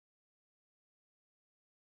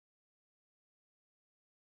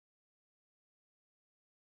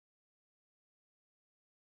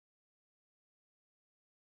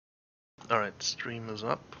Alright, stream is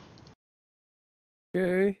up.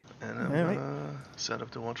 Okay. And I'm Alright. gonna set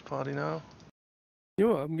up the watch party now. You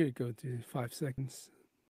know what? I'm gonna go to 5 seconds.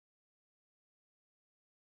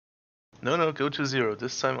 No, go to 0.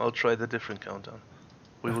 This time I'll try the different countdown.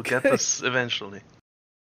 We will get Okay. this eventually.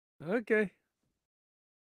 Okay.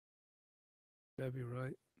 That'd be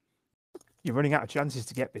right. You're running out of chances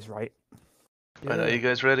to get this right. Right, are you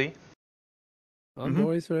guys ready? I'm Mhm.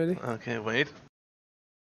 always ready. Okay, wait.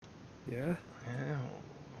 Yeah. Yeah,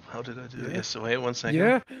 how did I do it? Yeah. Yes, wait 1 second.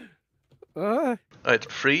 Yeah.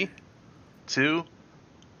 Alright, 3, 2,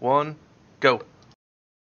 1, go.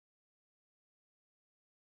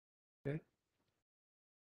 Okay.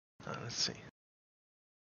 Let's see.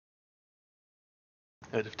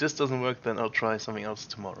 Alright, if this doesn't work, then I'll try something else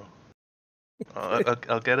tomorrow.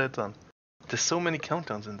 I'll get it done. There's so many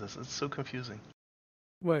countdowns in this, it's so confusing.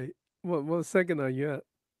 Wait. What second are you at?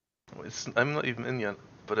 I'm not even in yet,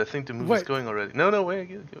 but I think the movie's Wait. going already. No, wait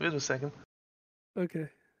a second. Okay.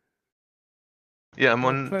 Yeah, I'm Oh,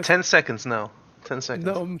 on press- 10 seconds now. 10 seconds.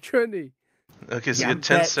 No, I'm 20. Okay, so Yeah, you I'm get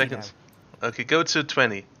 10 30 seconds. Okay, go to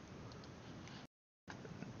 20.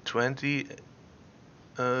 20.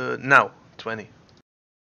 Now. 20.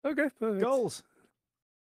 Okay, perfect. Goals.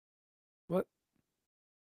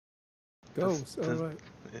 Goals. This- All right.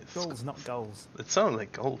 Goals, not goals. It sounded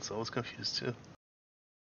like gold, so I was confused too.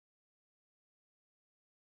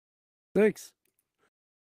 6.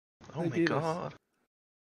 Oh They my beat us. god.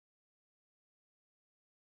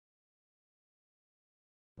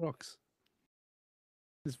 Rocks.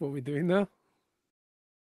 This is what we're doing now.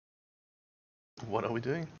 What are we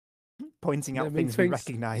doing? Pointing out Naming things we things.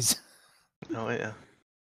 recognise. Oh yeah.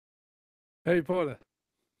 Harry Potter.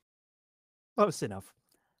 Close enough.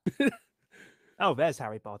 Oh, there's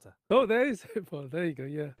Harry Potter. Oh, there is Harry Potter. There you go.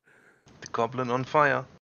 Yeah. The Goblin on fire.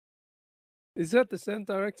 Is that the same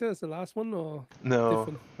director as the last one, or No,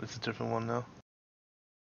 different? it's a different one now.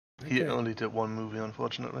 He Okay. only did one movie,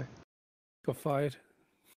 unfortunately. Got fired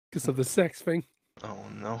because of the sex thing. Oh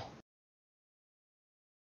no.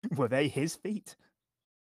 Were they his feet?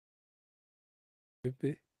 Could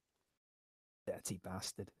be. Dirty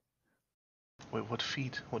bastard. Wait, what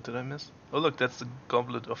feet? What did I miss? Oh look, that's the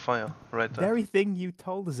Goblet of Fire, right there. Very thing you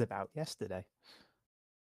told us about yesterday.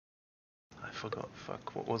 I forgot.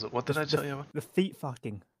 Fuck, what was it? What did I tell you about? The feet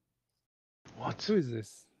fucking. What? Who is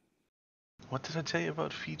this? What did I tell you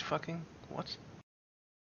about feet fucking? What?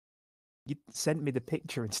 You sent me the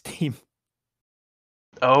picture in Steam.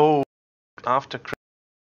 Oh, after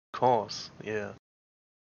course. Yeah.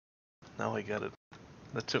 Now I get it.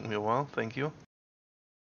 That took me a while. Thank you.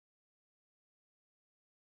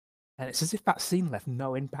 And it's as if that scene left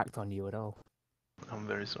no impact on you at all. I'm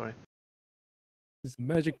very sorry. This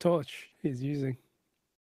magic torch he's using.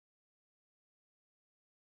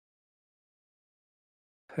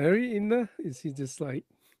 Harry in there? Is he just like?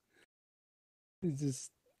 He's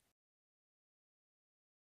just.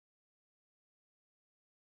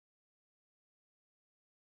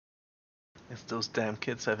 It's those damn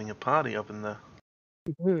kids having a party up in there.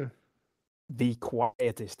 Yeah. The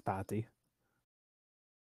quietest party.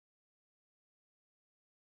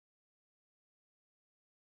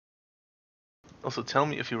 Also, tell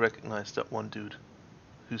me if you recognize that one dude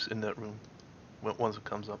who's in that room once it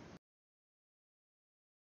comes up.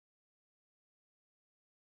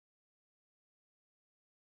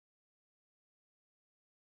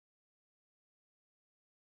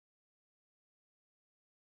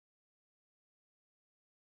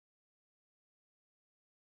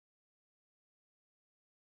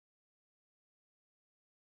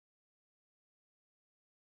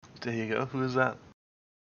 There you go. Who is that?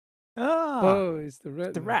 Ah, Oh, it's the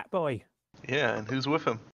red. the man. rat boy. Yeah, and who's with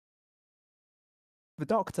him? The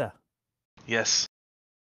doctor. Yes.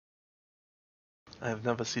 I have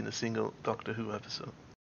never seen a single Doctor Who episode.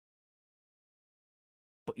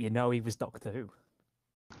 But you know he was Doctor Who.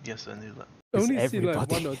 Yes, I knew that. It's Only seen like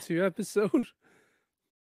everybody. 1 or 2 episodes.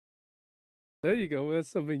 There you go. That's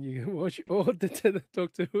something you can watch all the 10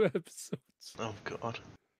 Doctor Who episodes. Oh god.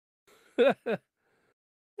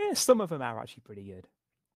 Yeah, some of them are actually pretty good.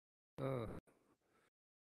 Oh.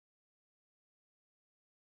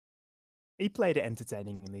 He played it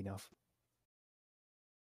entertainingly enough.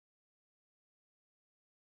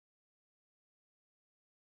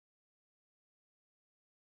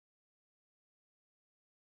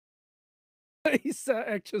 It's that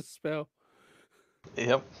actual spell.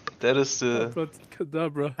 Yep, that is the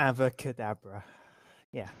Abracadabra. Avacadabra.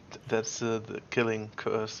 Yeah. that's the killing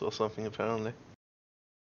curse or something apparently.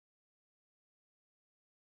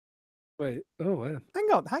 Wait. Oh man.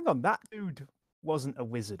 Hang on, that dude wasn't a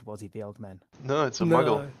wizard, was he, the old man? No, it's a No.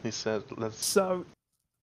 muggle. He said, let's. So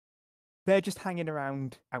they're just hanging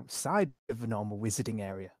around outside of the normal wizarding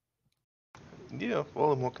area. Yeah,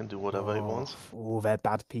 Voldemort can do whatever he wants. Oh, they're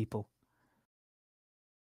bad people.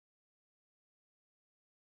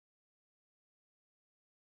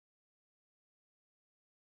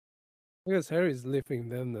 I guess Harry's leaving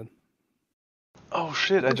them then. Oh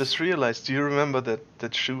shit, I just realized. Do you remember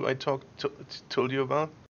that shoe I told you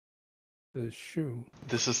about? The shoe.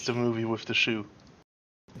 This is the movie with the shoe.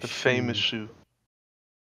 The famous shoe.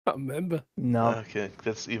 I remember. No. Okay,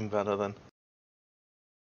 that's even better then.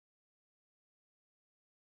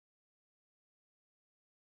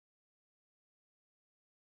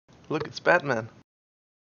 Look, it's Batman.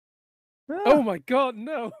 Oh my god,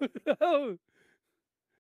 no! No!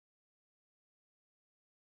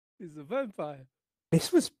 He's a vampire.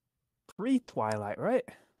 This was pre-Twilight, right?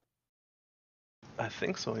 I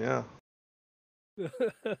think so, yeah.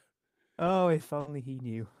 Oh, if only he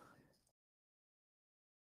knew.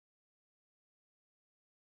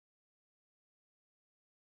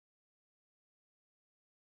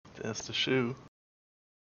 There's the shoe.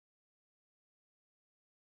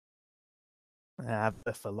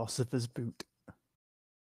 The philosopher's boot.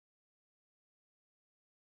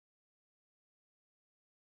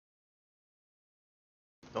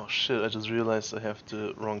 Oh shit, I just realized I have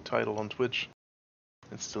the wrong title on Twitch.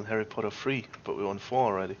 It's still Harry Potter 3, but we're on 4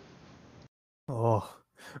 already. Oh,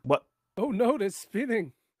 what? Oh no, they're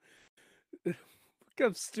spinning. What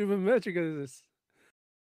kind of stupid magic is this?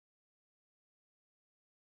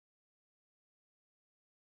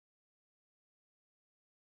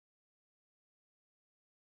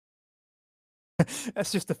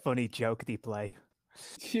 That's just a funny joke they play.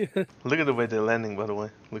 Yeah, Look at the way they're landing, by the way.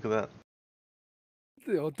 Look at that.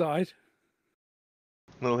 they all died.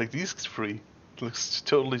 No, like these 3. Looks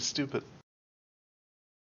totally stupid.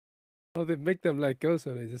 Oh, they make them let go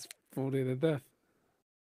so they just fall to death.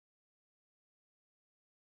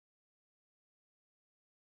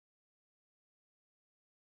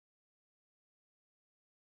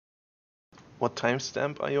 What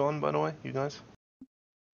timestamp are you on, by the way, you guys?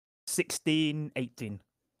 16:18.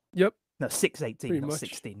 Yep. No, 6:18, Pretty not much.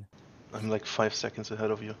 16. I'm like 5 seconds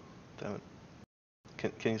ahead of you. Damn it.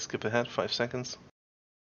 Can you skip ahead 5 seconds?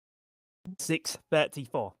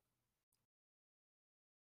 6:34.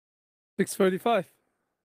 6:35.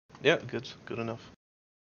 Yeah, good enough.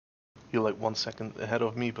 You're like 1 second ahead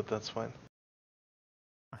of me, but that's fine.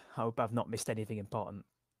 I hope I've not missed anything important.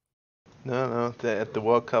 No, they're at the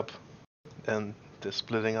World Cup, and they're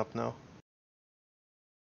splitting up now.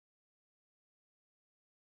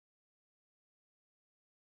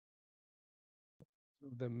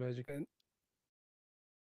 The magic. And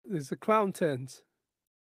there's a clown tent.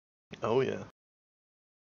 Oh yeah.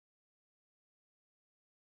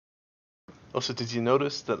 Also, did you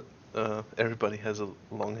notice that everybody has a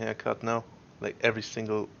long haircut now? Like every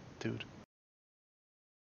single dude.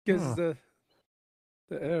 Guess Huh.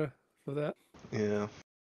 the era for that. Yeah.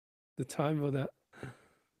 The time for that.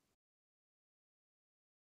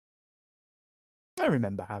 I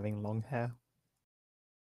remember having long hair.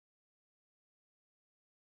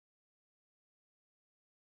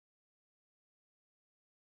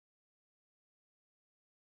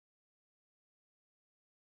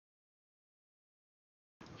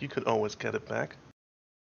 You could always get it back.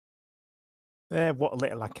 What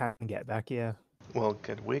little I can get back, yeah. Well,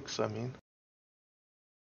 get wigs, I mean.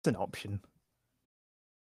 It's an option.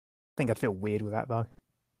 I think I'd feel weird with that, though.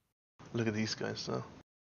 Look at these guys, though.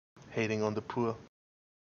 Hating on the poor.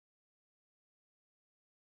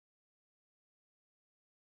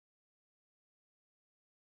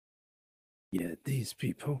 Yeah, these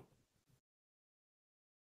people.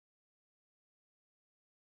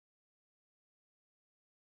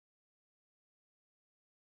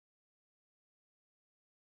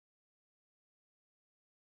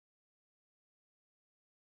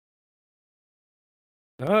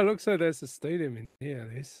 Oh, it looks like there's a stadium in here,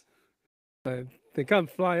 at least. They can't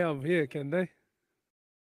fly out of here, can they?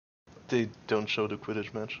 They don't show the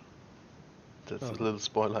Quidditch match. That's Oh. a little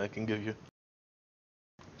spoiler I can give you.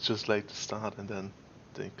 It's just like the start and then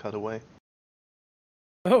they cut away.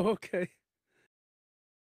 Oh, okay.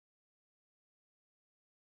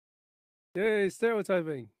 Yay,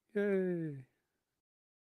 stereotyping. Yay.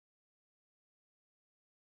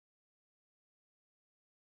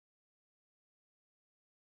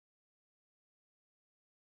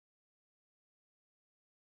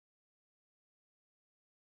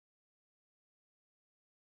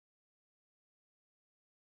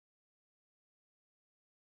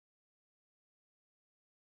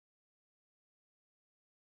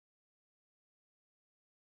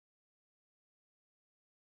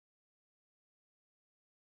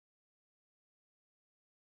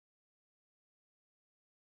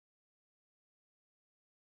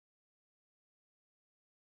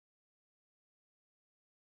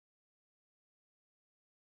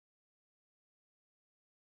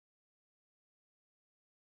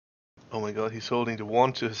 Oh my god, he's holding the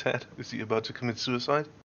wand to his head. Is he about to commit suicide?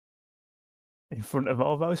 In front of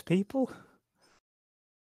all those people?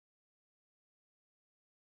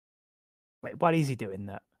 Wait, why is he doing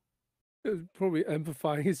that? Probably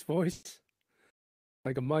amplifying his voice.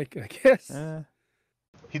 Like a mic, I guess.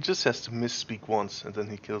 He just has to misspeak once and then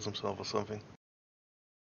he kills himself or something.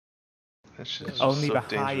 That shit is just Only so the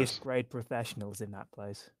dangerous. highest grade professionals in that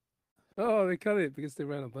place. Oh, they cut it because they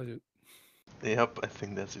ran a budget. Yep, I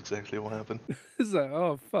think that's exactly what happened. It's like,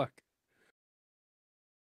 oh, fuck.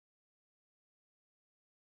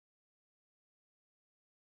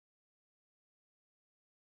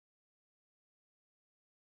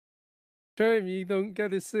 Shame you don't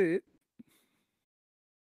get to see it.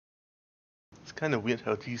 It's kind of weird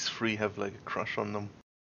how these three have like a crush on them.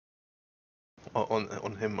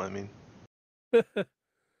 On him, I mean. I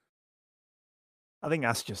think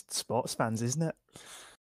that's just sports fans, isn't it?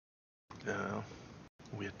 Yeah,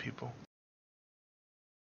 weird people.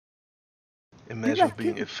 Imagine being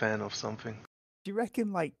reckon- a fan of something. Do you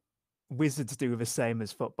reckon like wizards do the same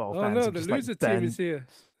as football Oh fans? no, and the just, loser like, team is here.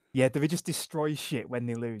 Yeah, do they just destroy shit when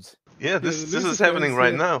they lose? Yeah, the this loser is happening fans,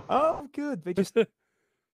 right yeah. now. Oh, good. They just The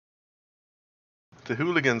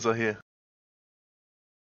hooligans are here.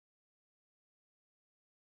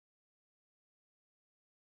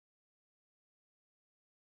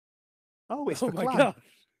 it's Oh the my clan. god.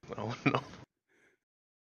 Oh no.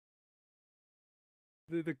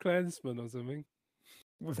 The clansman or something.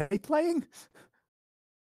 Were they playing?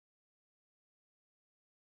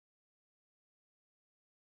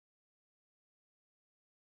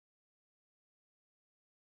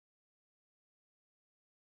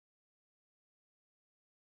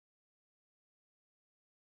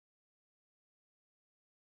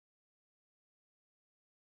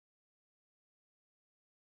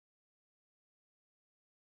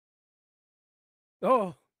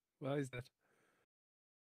 Oh, why is that?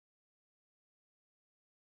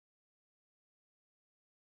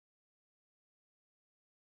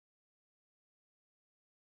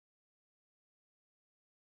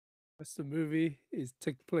 That's the movie. It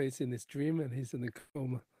takes place in his dream and he's in a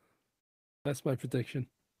coma. That's my prediction.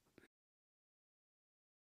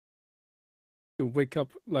 He'll wake up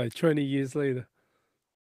like 20 years later.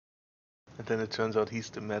 And then it turns out he's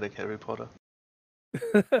the medic Harry Potter.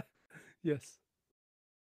 Yes.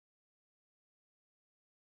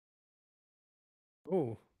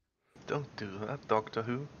 Oh. Don't do that, Doctor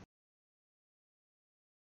Who.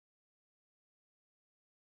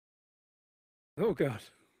 Oh god.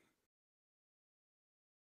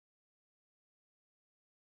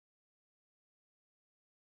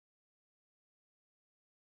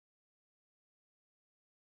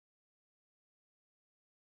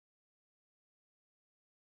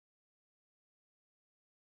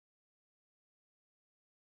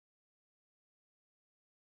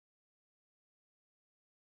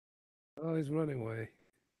 Oh, he's running away.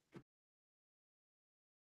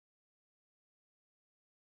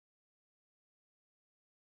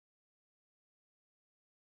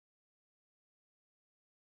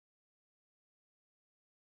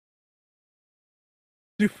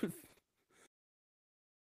 Stupid.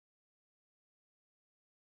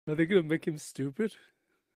 Are they gonna make him stupid?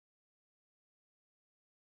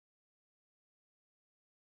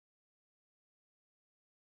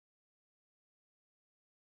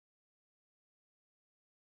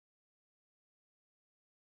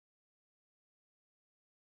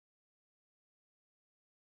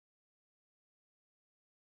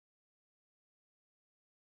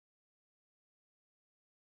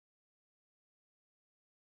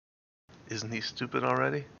 Isn't he stupid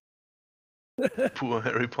already? Poor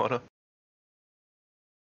Harry Potter.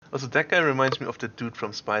 Also, that guy reminds me of the dude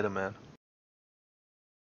from Spider-Man.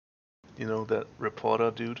 You know, that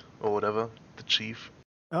reporter dude, or whatever, the chief.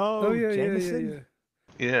 Oh, yeah, Jameson?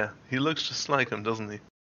 Yeah, he looks just like him, doesn't he?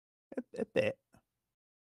 A bit.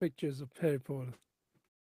 Pictures of Harry Potter.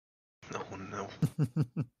 No, no.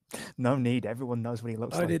 No need. Everyone knows what he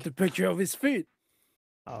looks I like. need the picture of his feet.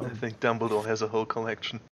 Oh. I think Dumbledore has a whole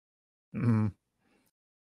collection. Mm.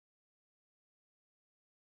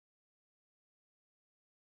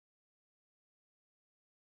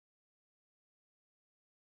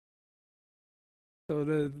 So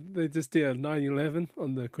they just did a 9/11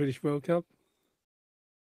 on the British World Cup.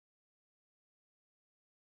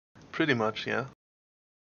 Pretty much, yeah.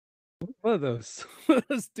 What are those?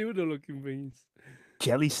 Those doodle-looking things.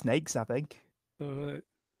 Jelly snakes, I think. All right.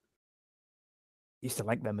 Used to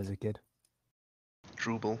like them as a kid.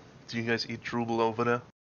 Drooble. Do you guys eat Drooble over there?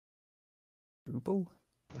 Drooble?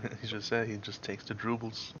 He just said he just takes the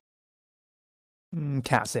Droobles.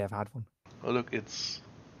 Can't say I've had one. Oh look, it's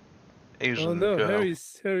Asian Oh no, girl.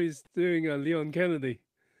 Harry's doing a Leon Kennedy.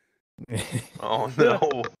 Oh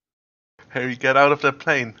no. Harry, get out of that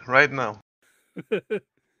plane right now.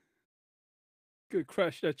 Could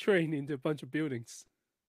crash that train into a bunch of buildings.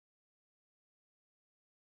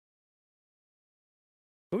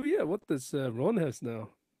 Oh yeah, what does Ron has now?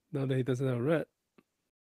 Now that he doesn't have a rat.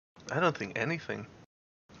 I don't think anything.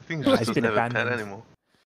 I think he Well, just he's doesn't been have a pet abandoned. anymore.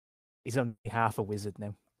 He's only half a wizard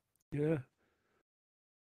now. Yeah.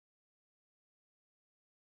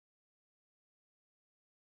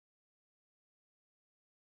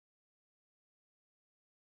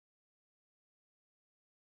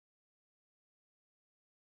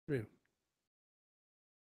 True.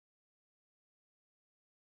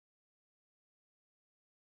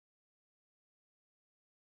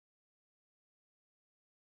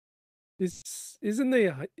 Isn't he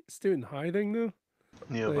still in hiding now?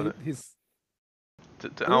 Yeah, Like, but he's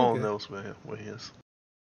the Oh, owl okay. knows where he is.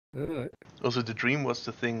 alright. Also, the dream was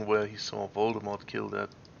the thing where he saw Voldemort kill that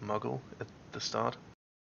muggle at the start.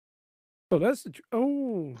 Oh, that's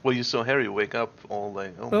oh. Well, you saw Harry wake up all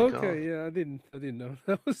like, oh my god. Okay, yeah, I didn't know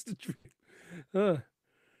that was the dream. Huh.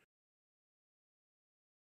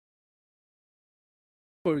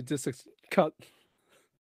 Or just a cut.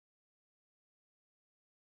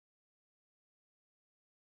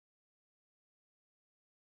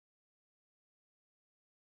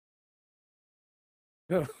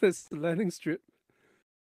 No, that's the landing strip.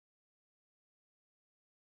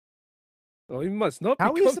 Oh, he must not be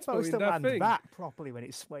How are you comfortable supposed in to that land thing. that properly when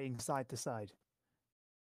it's swaying side to side?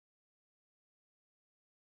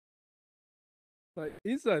 Like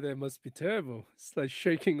inside there must be terrible. It's like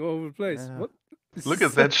shaking all over the place. Yeah. What? It's Look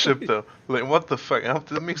at so that ship funny. though. Like, what the fuck?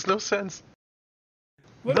 That makes no sense.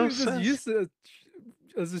 What No if you just sense. use it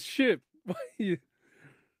as a ship? Why you?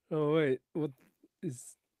 Oh wait, what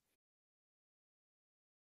is?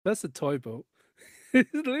 That's a toy boat.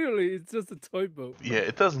 It's just a toy boat. Yeah,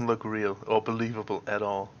 it doesn't look real or believable at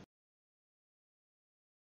all.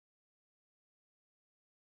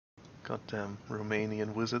 Goddamn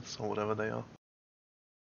Romanian wizards or whatever they are.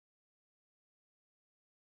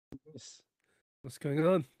 What's going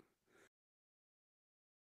on?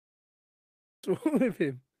 What's wrong with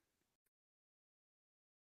him?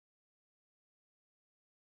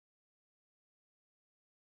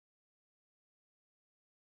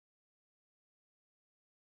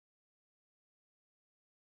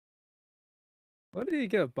 Why did he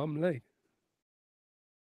get a bum leg?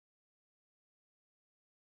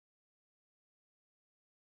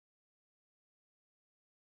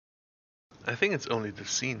 I think it's only the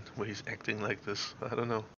scene where he's acting like this. I don't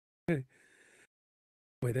know.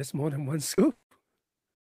 Wait, there's more than one school?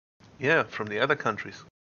 Yeah, from the other countries.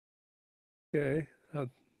 Okay.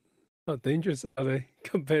 How dangerous are they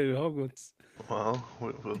compared to Hogwarts? Well,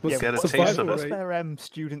 we'll What's get a the taste survival of What's it. rate? their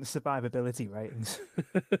student survivability ratings?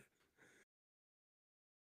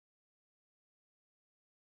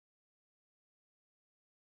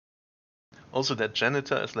 Also, that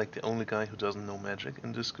janitor is like the only guy who doesn't know magic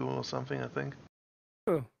in this school or something, I think.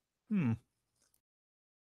 Oh, Hmm.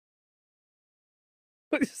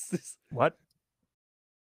 what is this? What?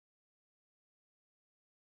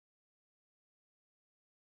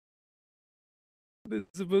 What is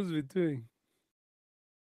it supposed to be doing?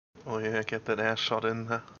 Oh yeah, get that ass shot in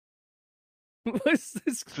there. What is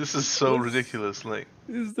this? This is so What's- ridiculous. Like,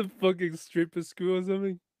 Is the fucking stripper school or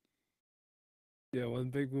something? Yeah, one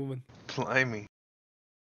big woman. blimey.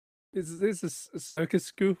 Is this a circus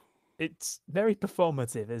school? It's very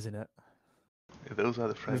performative, isn't it? Yeah, those are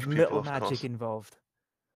the French With people, little of magic course. involved.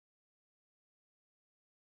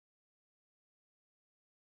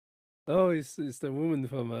 Oh, it's the woman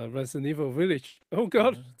from Resident Evil Village. Oh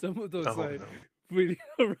god, Dumbledore's Oh like no. really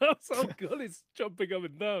aroused. Oh god, he's jumping up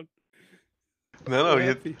and down. No, So no,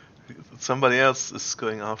 happy. somebody else is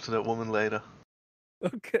going after that woman later.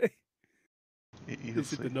 Okay. You'll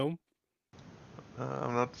Is it see. the gnome?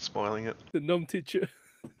 I'm not spoiling it. The gnome teacher.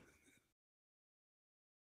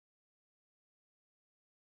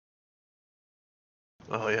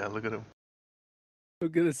 Oh yeah, look at him.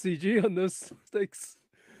 Look at the CG on those mistakes.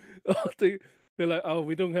 Oh, they're like, oh,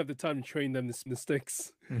 we don't have the time to train them these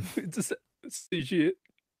mistakes. Just CG it.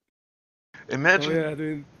 Imagine, Oh yeah,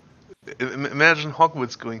 doing. imagine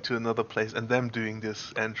Hogwarts going to another place and them doing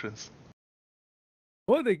this entrance.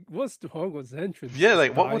 What's the Hogwarts entrance? Yeah, It's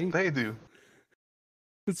like what dying. would they do?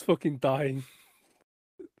 It's fucking dying.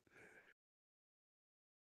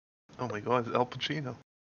 Oh my god, it's Al Pacino.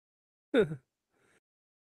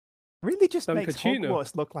 Really just Sam makes Pacino.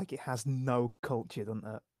 Hogwarts look like it has no culture, doesn't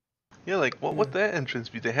it? Yeah, like what would their entrance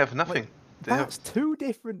be? They have nothing. They have That's two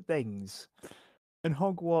different things. And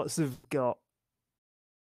Hogwarts have got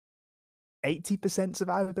 80%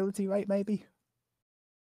 survivability rate, maybe.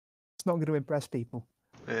 It's not going to impress people.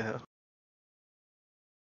 Yeah.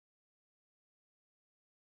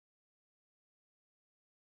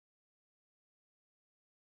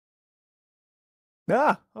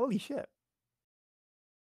 Ah, holy shit.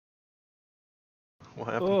 What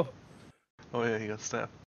happened? Oh, Oh yeah, he got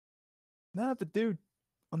stabbed. Nah, the dude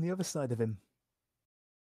on the other side of him.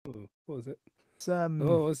 what was it? It's,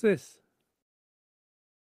 Oh, what's this?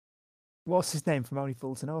 what's his name from Only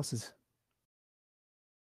Fools and Horses?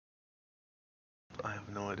 I have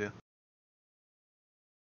no idea.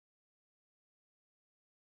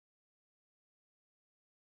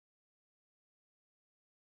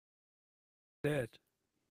 Dead.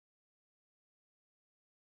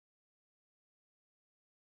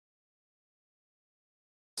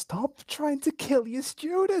 Stop trying to kill your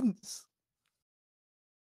students!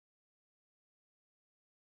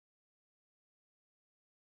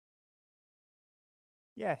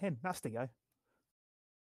 Yeah, him. That's the guy.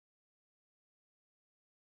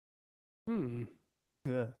 Hmm.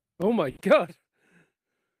 Yeah. Oh my god.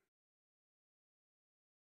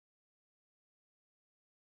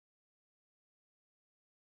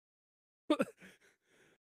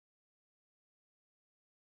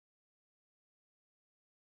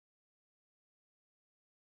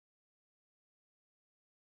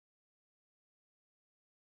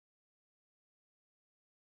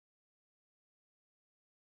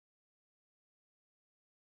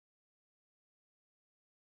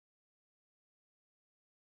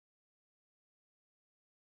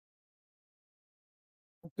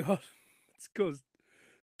 Oh god. It's caused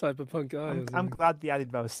Cyberpunk Eye or I'm something. glad they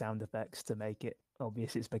added those sound effects to make it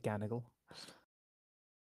obvious it's mechanical.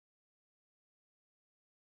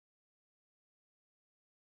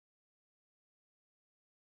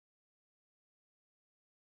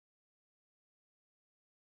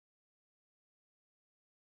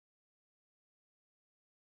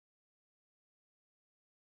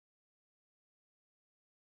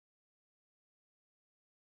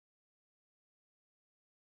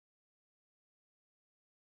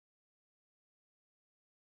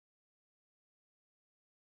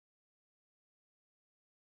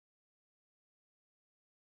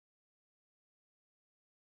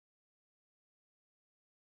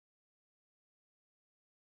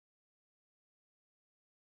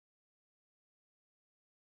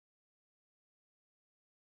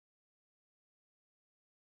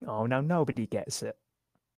 Oh, now nobody gets it.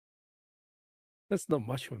 That's not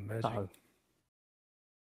much of magic. Oh,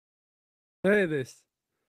 Hey, this.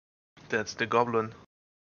 That's the goblin.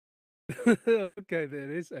 Okay,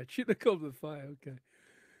 there it is. Actually, the Goblet Fire. Okay.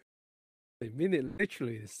 They mean it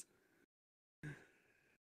literally is.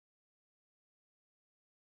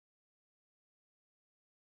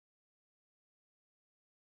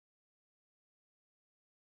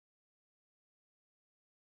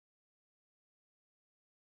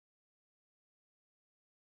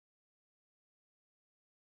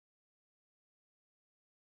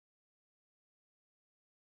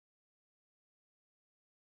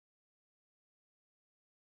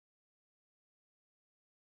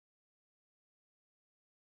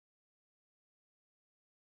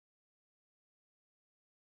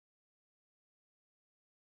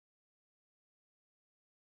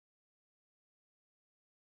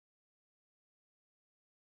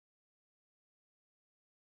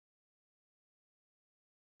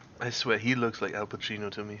 I swear he looks like Al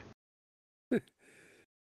Pacino to me.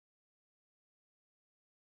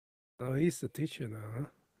 Oh, he's the teacher now, huh?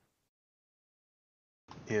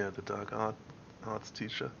 Yeah, the dark arts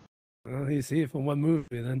teacher. Oh, he's here for one movie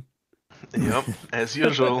then. Yep, as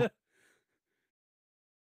usual.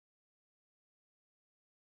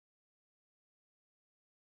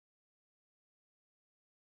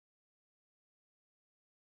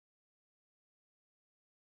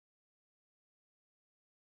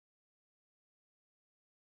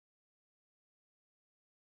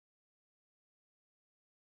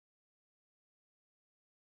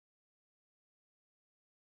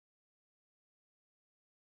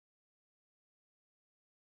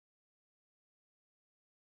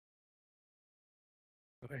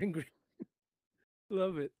 I'm angry.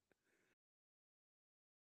 Love it.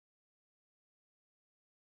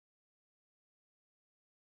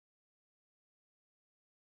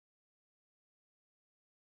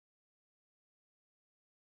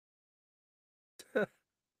 but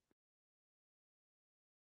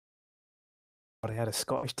I had a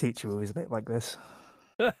Scottish teacher who was a bit like this.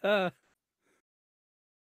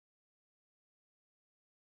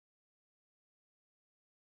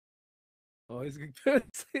 Oh, he's gonna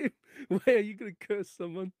curse him. Why are you gonna curse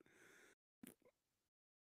someone?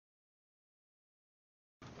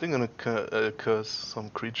 They're gonna curse some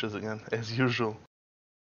creatures again, as usual.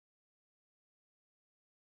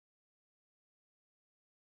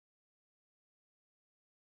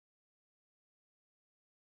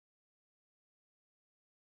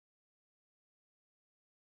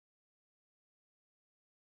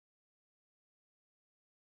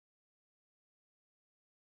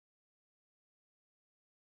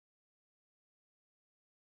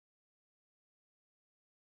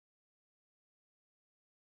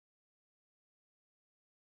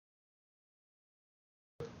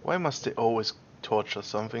 Why must they always torture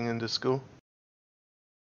something in this school?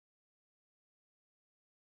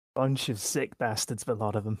 Bunch of sick bastards, a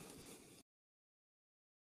lot of them.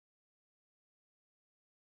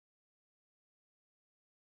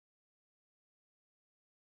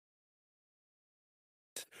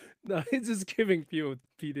 No, he's just giving people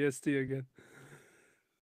PTSD again.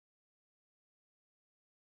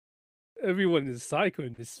 Everyone is psycho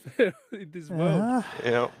in this in this world. Uh-huh.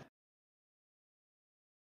 Yeah.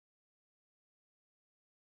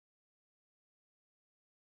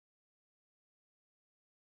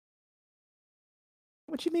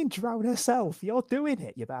 What do you mean drown herself? You're doing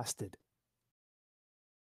it, you bastard.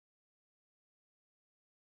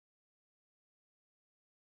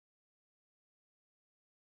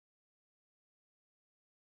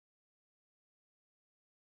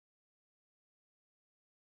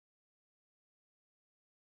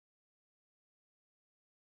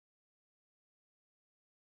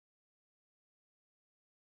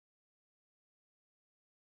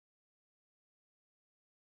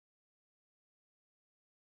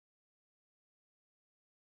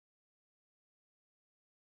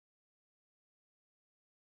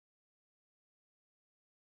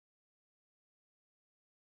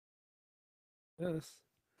 Yes.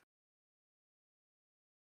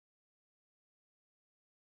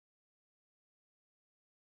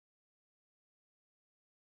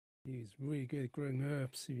 He's really good at growing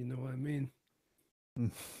herbs, if you know what I mean.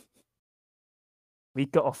 We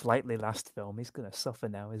got off lightly last film. He's going to suffer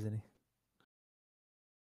now, isn't he?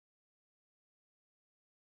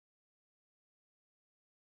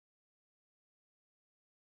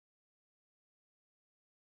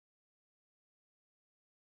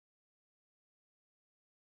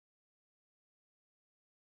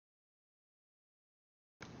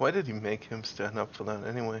 Why did he make him stand up for that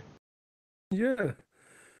anyway? Yeah.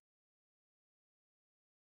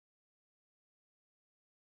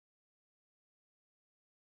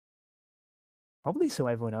 Probably so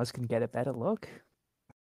everyone else can get a better look.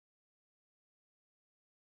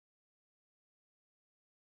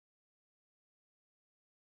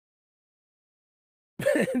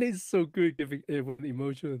 And he's so good giving everyone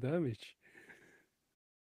emotional damage.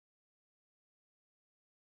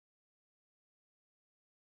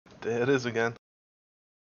 There it is again.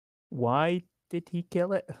 Why did he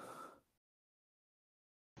kill it?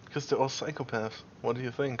 Because they're all psychopaths. What do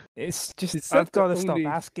you think? It's just Is that I've got the to stop only-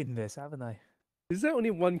 asking this, haven't I? Is there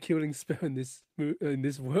only one killing spell in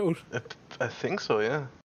this world? I think so, yeah.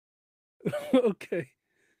 Okay.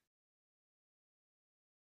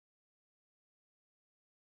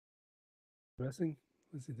 Dressing?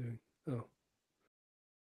 What's he doing? Oh.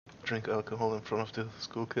 Drink alcohol in front of the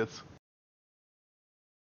school kids.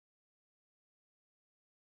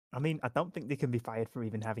 I mean, I don't think they can be fired for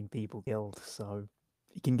even having people killed, so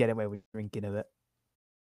you can get away with drinking of it.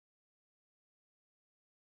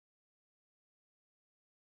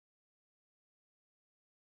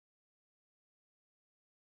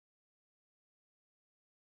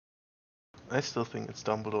 I still think it's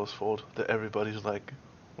Dumbledore's fault that everybody's like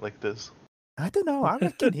this. I don't know. I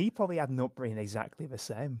reckon he probably had an upbringing exactly the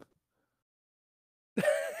same.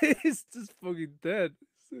 He's just fucking dead.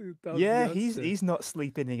 So that was Yeah, the he's answer. not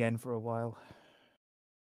sleeping again for a while.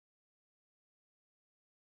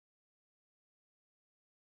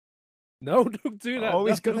 No, don't do that. Oh, No,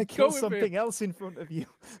 he's gonna don't kill go with something him. else in front of you.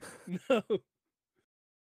 No.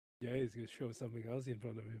 Yeah, he's gonna show something else in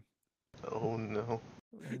front of him. Oh no.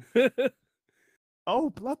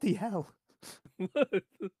 Oh, bloody hell. What?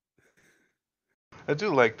 I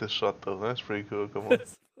do like this shot though. That's pretty cool. Come on.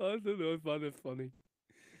 I don't know. I find it funny.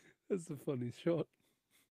 That's a funny shot.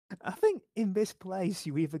 I think in this place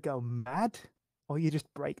you either go mad or you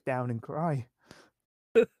just break down and cry.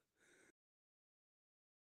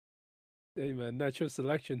 Hey man, natural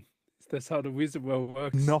selection. That's how the wizard world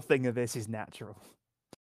works. Nothing of this is natural.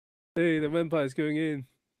 Hey, the vampire's going in.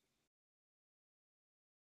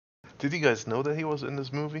 Did you guys know that he was in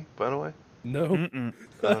this movie, by the way? No, Mm-mm.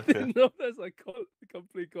 I Okay. didn't know that's like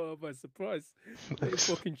complete caught up by surprise. They Nice.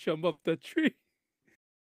 fucking jump up that tree.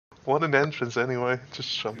 What an entrance anyway,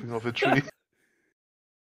 just jumping off a tree.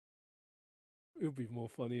 It would be more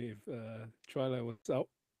funny if Twilight was out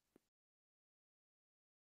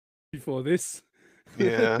before this.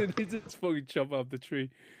 Yeah. They just fucking jump up the tree.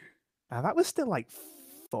 That was still like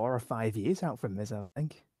 4 or 5 years out from this, I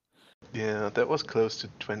think. Yeah, that was close to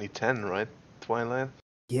 2010, right? Twilight?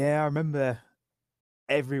 Yeah, I remember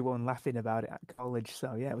everyone laughing about it at college.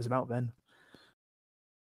 So yeah, it was about then.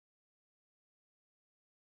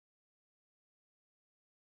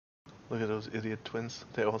 Look at those idiot twins.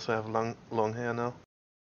 They also have long hair now.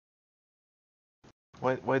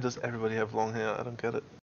 Why does everybody have long hair? I don't get it.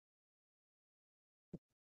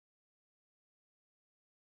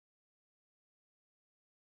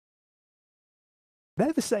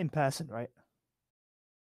 They're the same person, right?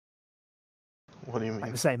 What do you Like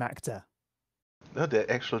mean? the same actor. No, they're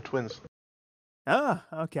actual twins. Ah,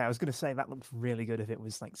 okay. I was gonna say that looks really good if it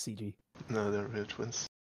was like CG. No, they're real twins.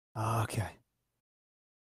 Oh, okay.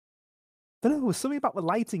 Don't know. There was something about the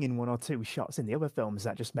lighting in one or two shots in the other films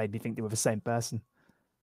that just made me think they were the same person.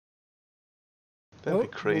 That'd be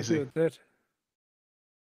Mostly crazy. with that.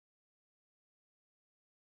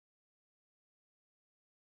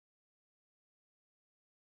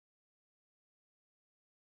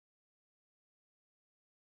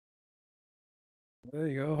 There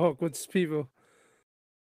you go, Hogwarts people.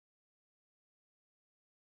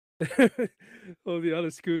 All the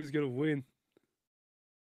other schools gonna win.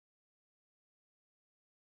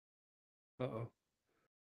 Uh-oh.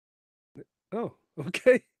 Oh,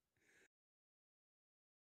 okay.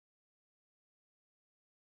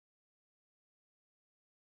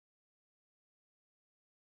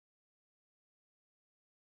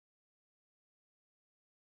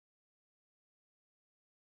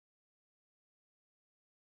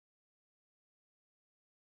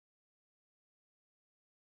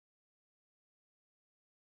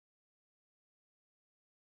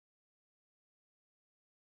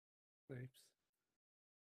 Snipes.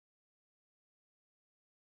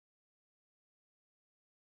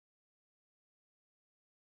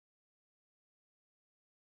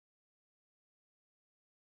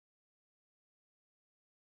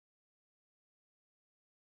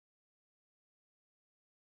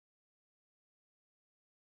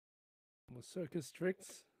 More circus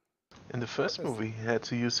tricks. In the first That's- movie, he had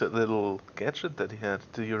to use that little gadget that he had.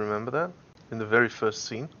 Do you remember that? In the very first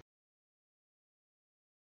scene?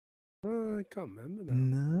 Oh, I can't remember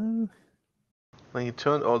now. No. When he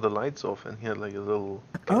turned all the lights off and he had like a little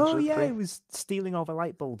gadget Oh yeah, thing. it was stealing all the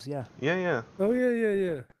light bulbs. Yeah. Yeah. Oh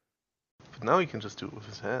yeah. But now he can just do it with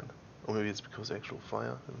his hand. Or maybe it's because actual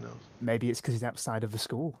fire, who knows? Maybe it's because he's outside of the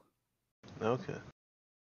school. Okay.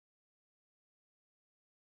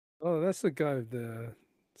 Oh, that's the guy with the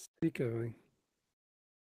speaker ring.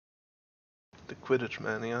 The Quidditch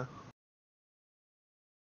man, yeah.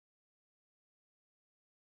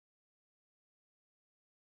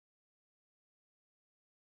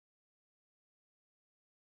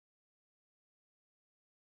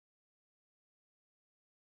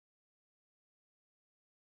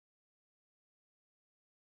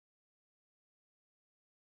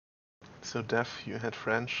 So deaf, you had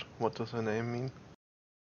French. What does her name mean?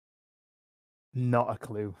 Not a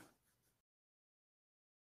clue.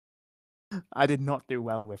 I did not do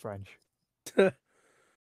well with French. I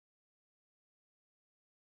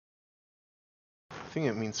think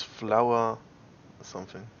it means flower or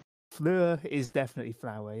something. Fleur is definitely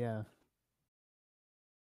flower, yeah.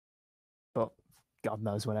 But God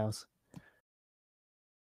knows what else.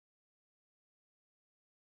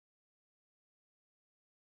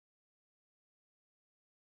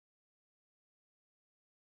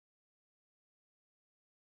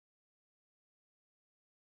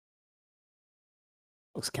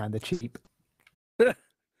 Looks kind of cheap. The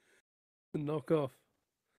knockoff.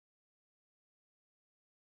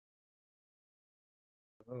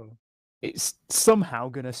 Oh. It's somehow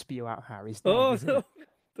gonna spew out Harry's dog, Oh isn't no! it?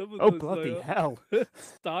 Dumbledore's Oh bloody like, hell!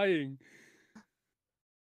 it's dying.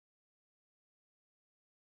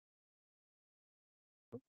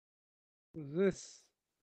 What's this?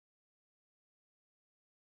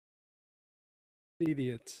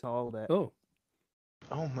 Idiot. Called it. Oh,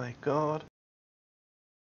 Oh my god.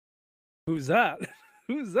 who's that?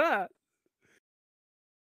 Who's that?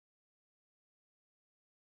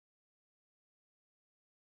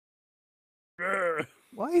 Grr.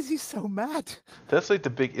 Why is he so mad? That's like the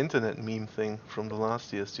big internet meme thing from the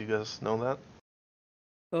last years. Do you guys know that?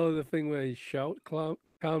 Oh, the thing where he shout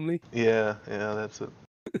calmly. Yeah, that's it.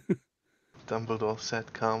 Dumbledore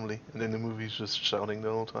said calmly, and in the movie he's just shouting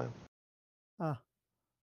the whole time. Ah.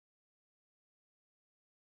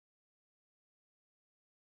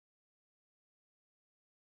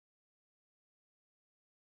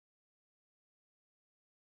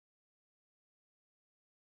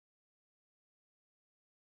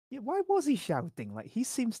 Yeah, why was he shouting? Like, he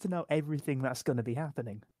seems to know everything that's going to be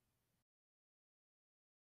happening.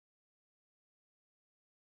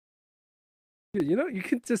 You know, you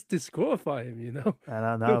can just disqualify him, you know? I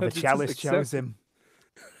don't You know. don't The have to just chalice chose accept it.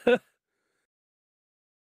 him.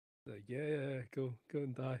 Like, yeah, go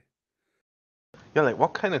and die. Yeah, like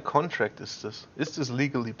what kind of contract is this? Is this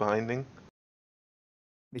legally binding?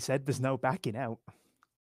 He said there's no backing out.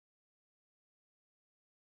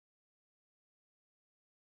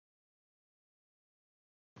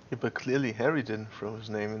 Yeah, but clearly Harry didn't throw his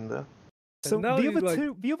name in there. So now the he's other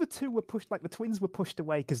like- two were pushed. Like the twins were pushed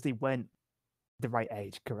away because they weren't the right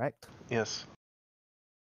age, correct? Yes.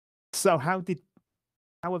 So how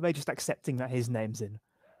are they just accepting that his name's in?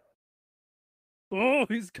 Oh,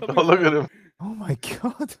 he's coming. Oh, look for at him. him. Oh my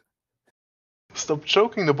god! Stop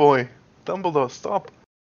choking the boy. Dumbledore, stop.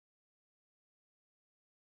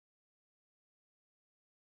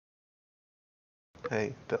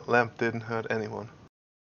 Hey, that lamp didn't hurt anyone.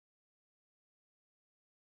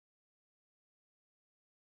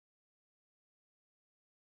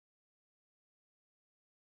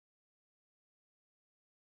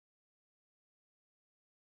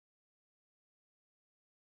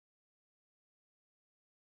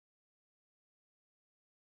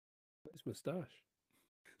 His moustache.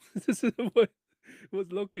 This is what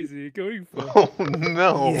look is he going for? Oh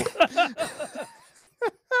no. Yeah.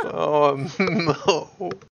 Oh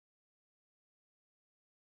no.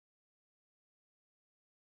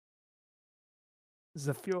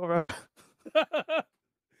 Zafira.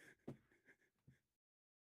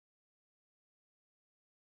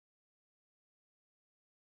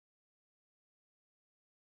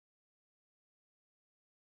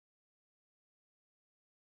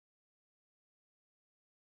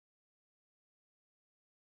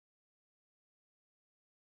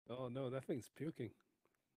 Oh no, that thing's puking.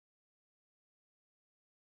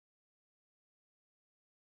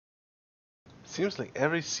 Seems like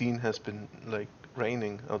every scene has been like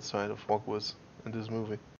raining outside of Hogwarts in this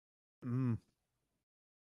movie. Mm.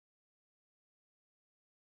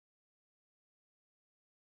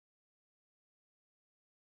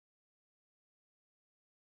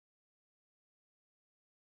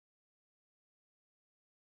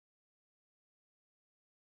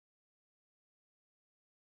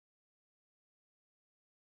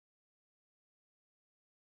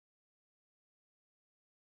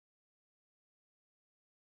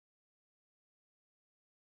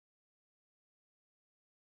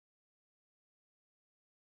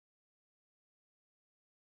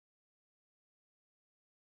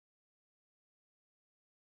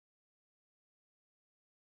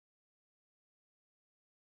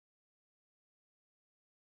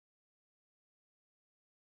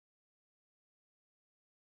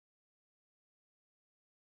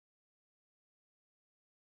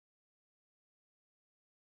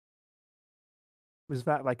 Was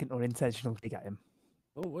that like an unintentional dig at him?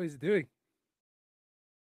 Oh, what is he doing?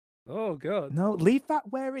 Oh god. No, leave that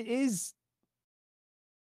where it is.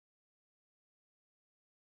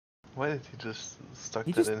 Why did he just stuck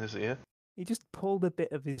He that just- in his ear? He just pulled a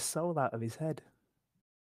bit of his soul out of his head.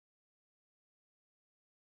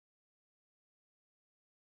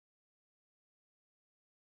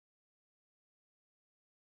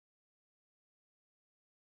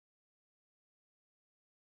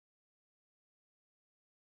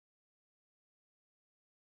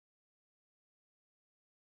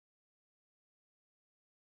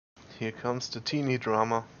 Here comes the teeny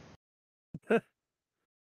drama.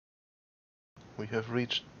 We have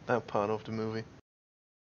reached that part of the movie.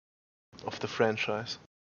 Of the franchise.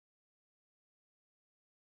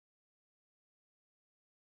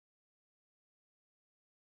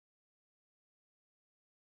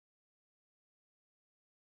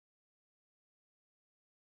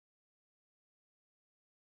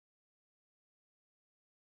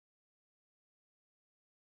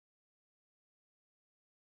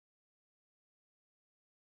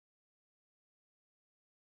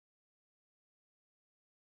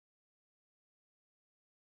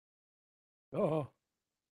 Oh.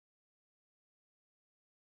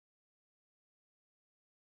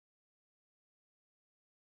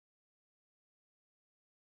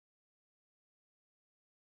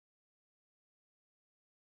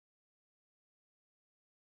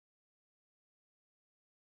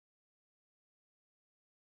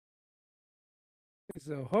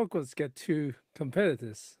 So Hogwarts get 2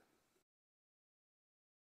 competitors.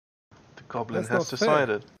 The goblin That's has not fair.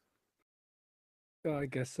 decided. Oh, I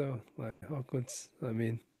guess so. Like Hogwarts, I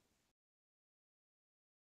mean,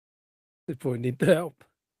 they probably need the help.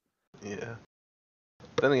 Yeah.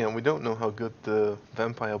 Then again, we don't know how good the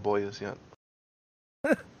vampire boy is yet.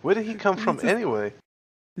 Where did he come Is he from just- anyway?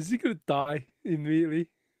 Is he gonna die immediately?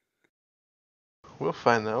 We'll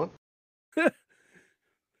find out.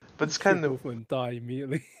 But it's kind of, Both of them die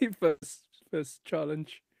immediately. first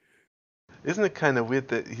challenge. isn't it kind of weird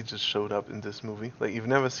that he just showed up in this movie? Like you've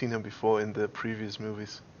never seen him before in the previous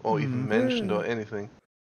movies, or even mentioned or anything.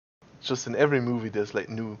 It's just in every movie there's like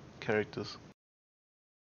new characters.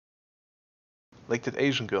 Like that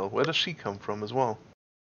Asian girl, where does she come from as well?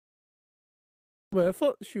 Well, I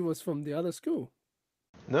thought she was from the other school.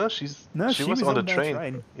 No, she was on the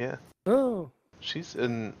train. Yeah, Oh, she's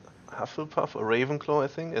in Hufflepuff or Ravenclaw, I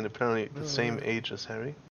think, and apparently the same Oh. age as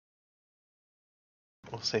Harry,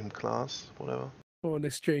 or same class, whatever. for an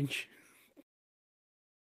exchange.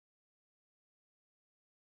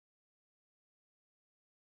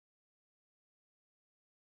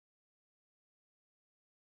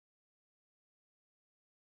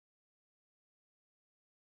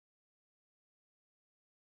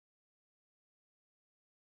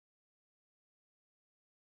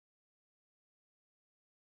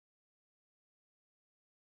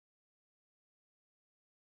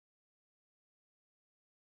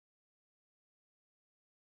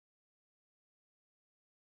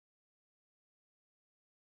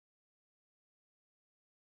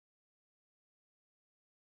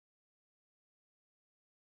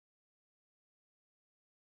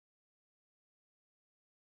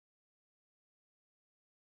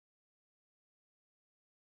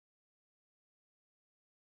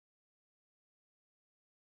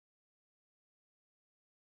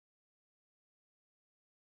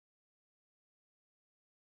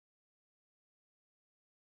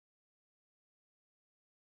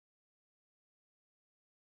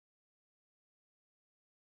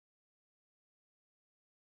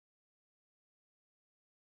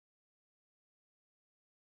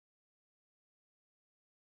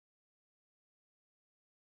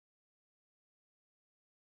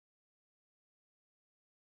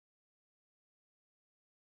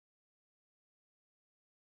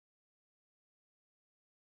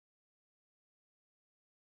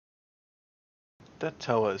 That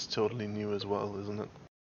tower is totally new as well, isn't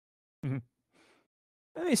it?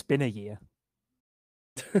 It's been a year.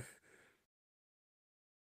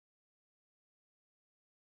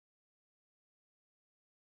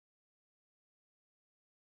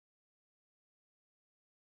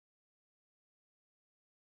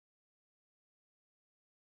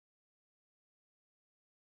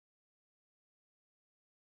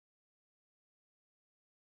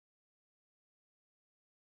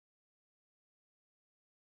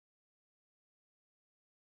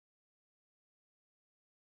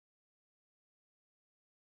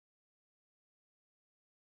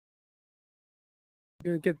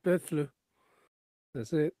 You're gonna get bird flu.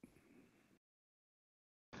 That's it.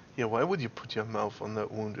 Yeah, why would you put your mouth on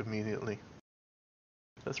that wound immediately?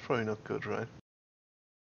 That's probably not good, right?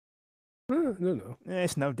 I don't know.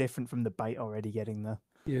 It's no different from the bite already getting there.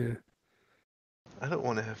 Yeah. I don't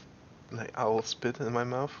want to have like owl spit in my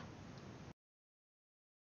mouth.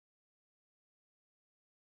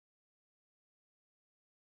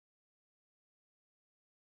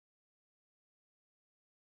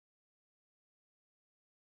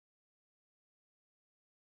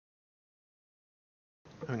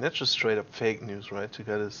 I mean, that's just straight up fake news, right? To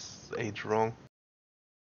get his age wrong.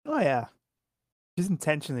 Oh yeah, she's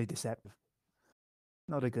intentionally deceptive.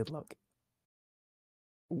 Not a good look.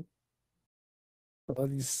 Oh,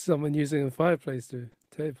 there's someone using a fireplace to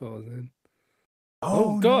teleport in.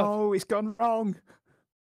 Oh, God! no, it's gone wrong.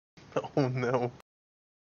 Oh no.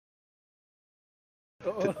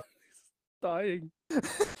 Oh, he's dying.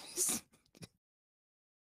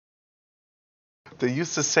 They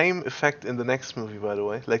used the same effect in the next movie, by the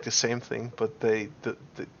way, like the same thing, but they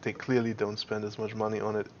clearly don't spend as much money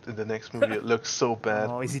on it in the next movie. It looks so bad.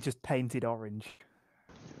 Oh, is he just painted orange?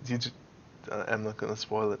 I'm not gonna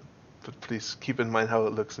spoil it, but please keep in mind how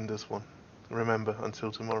it looks in this one. Remember,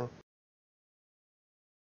 until tomorrow.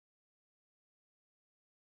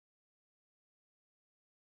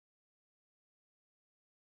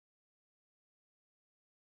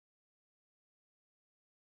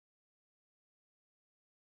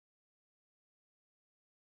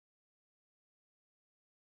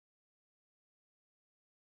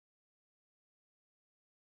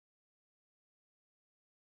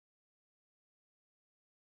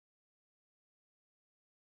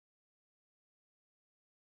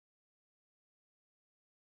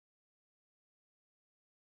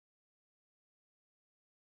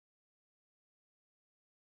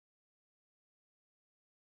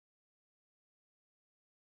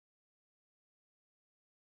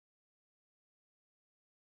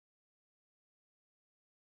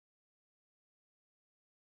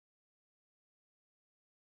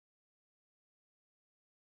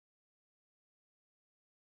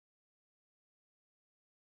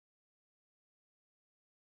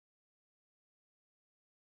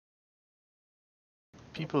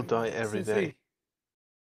 People die every day.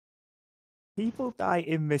 People die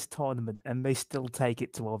in this tournament and they still take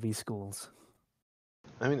it to all these schools.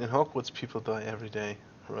 I mean, in Hogwarts, people die every day,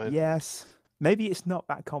 right? Yes. Maybe it's not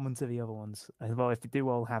that common to the other ones. Well, if they do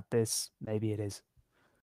all have this, maybe it is.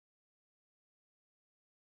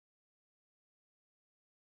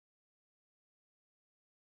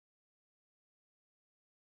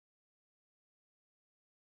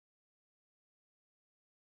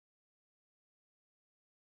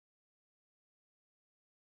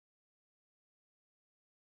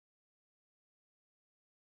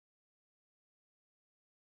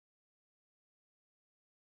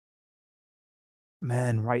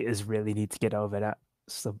 Man, writers really need to get over that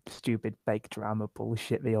stupid fake drama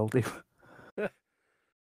bullshit they all do.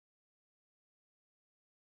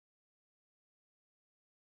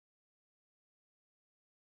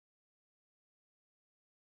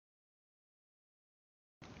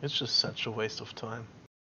 It's just such a waste of time.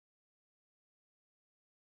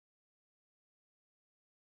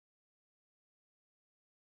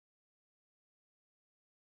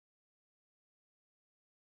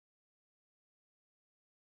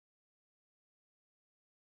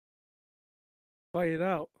 Fight it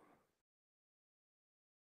out.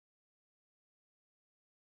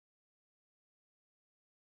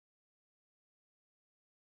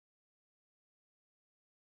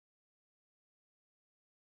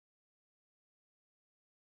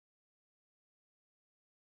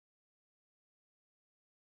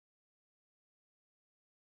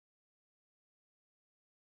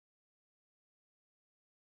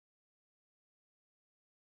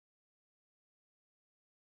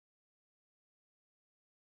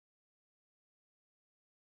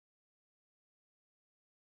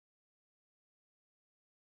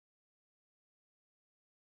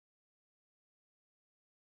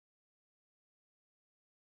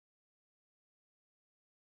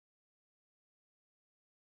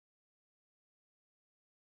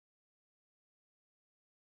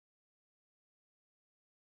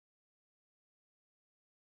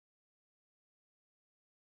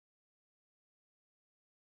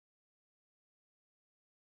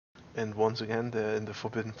 And once again, they're in the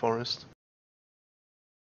Forbidden Forest.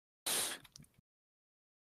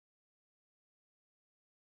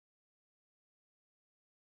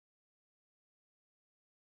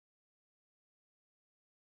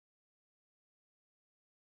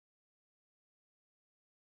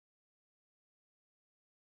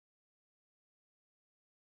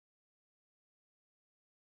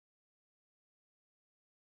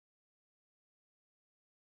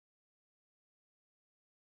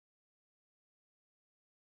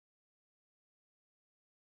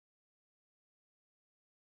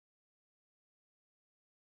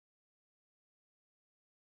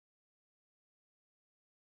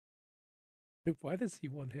 Why does he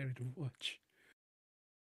want Harry to watch?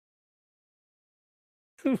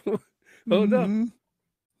 Oh no. Mhm.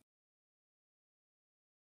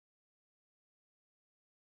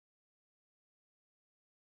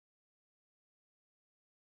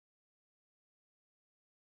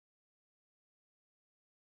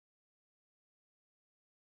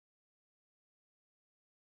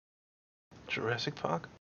 Jurassic Park?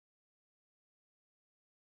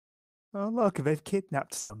 Oh, look, they've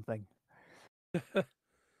kidnapped something.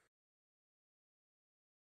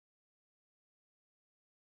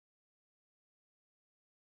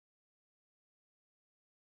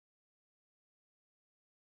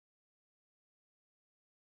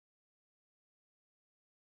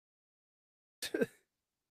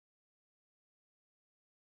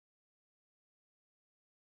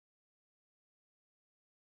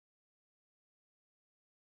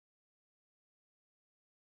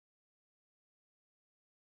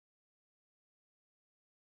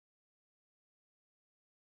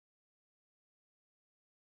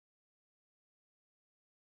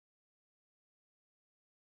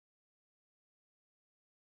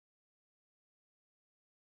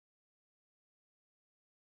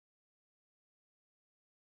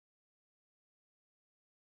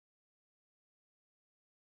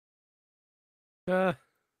 Uh,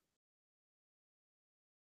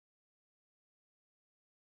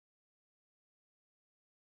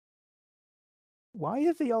 Why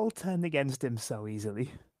have they all turned against him so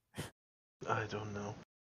easily? I don't know.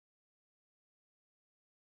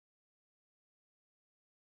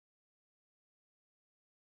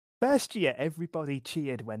 First year, everybody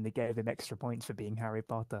cheered when they gave him extra points for being Harry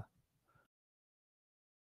Potter.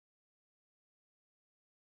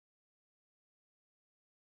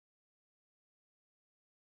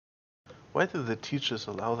 Why do the teachers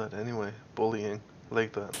allow that anyway? Bullying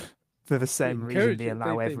like that. For the they same reason encourage they it. allow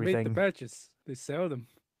They made the everything. badges. They sell them.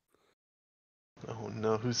 Oh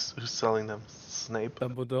no, who's selling them? Snape?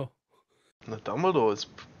 Dumbledore. No, Dumbledore is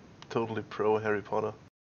totally pro Harry Potter.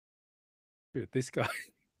 Dude, this guy.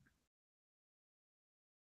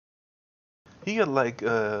 He got like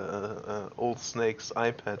old Snake's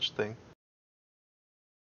eye patch thing.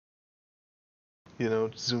 You know,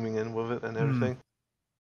 zooming in with it and everything.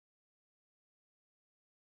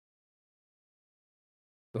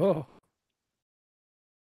 Oh.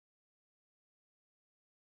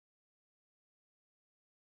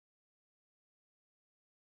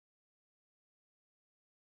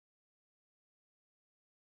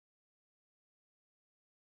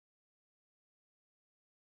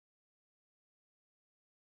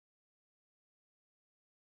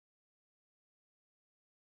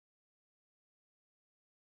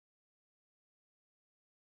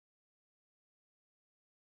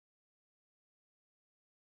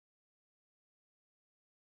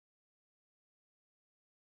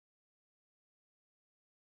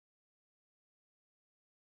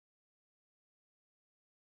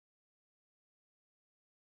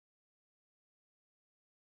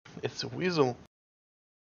 It's a weasel.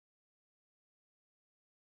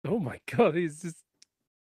 Oh my god, he's just.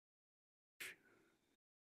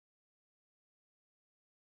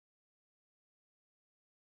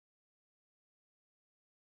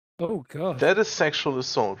 Oh god. That is sexual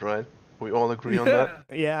assault, right? We all agree on that?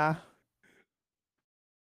 Yeah.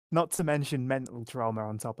 Not to mention mental trauma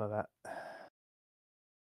on top of that.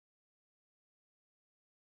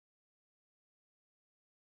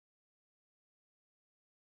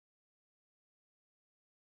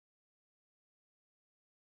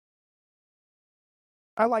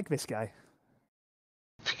 I like this guy.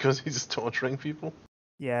 Because he's torturing people?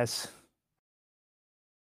 Yes.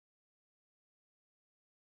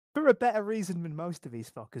 For a better reason than most of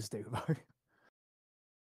these fuckers do, though.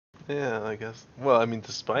 Yeah, I guess. Well, I mean,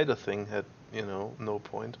 the spider thing had, no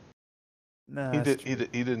point. No, He that's true.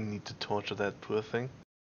 he didn't need to torture that poor thing.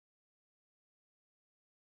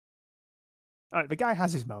 Alright, the guy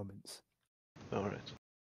has his moments. Alright.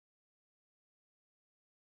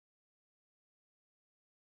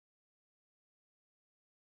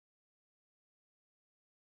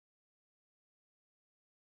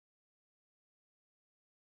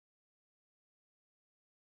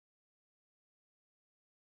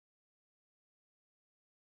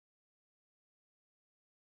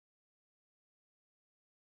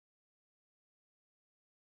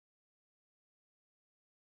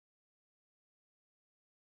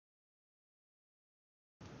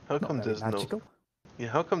 How Not come very there's magical.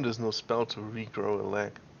 how come there's no spell to regrow a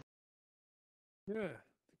leg? Yeah.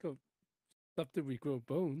 They got stuff to regrow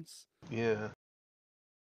bones. Yeah.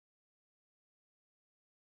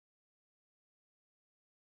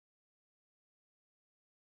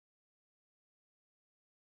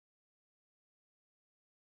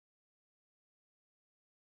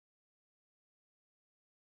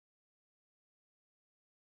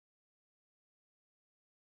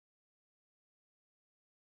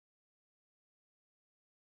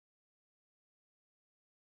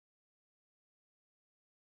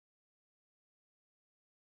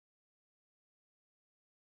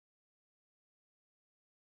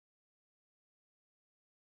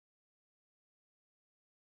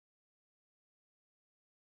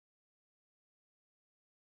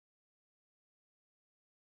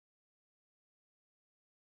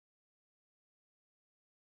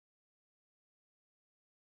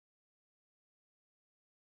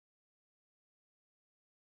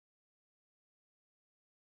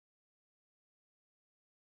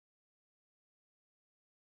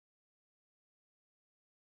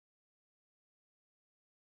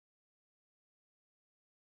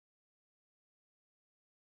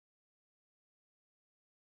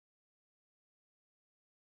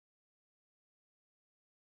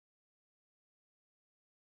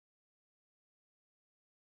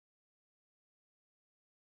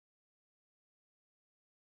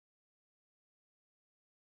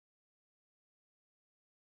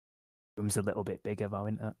 Room's a little bit bigger though,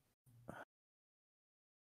 isn't it?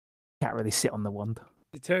 Can't really sit on the wand.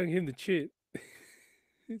 They're telling him to cheat.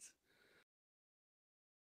 It's...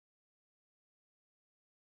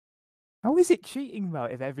 How is it cheating though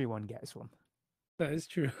if everyone gets one? That is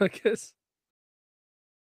true, I guess.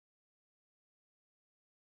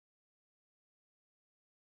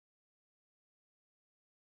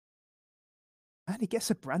 And he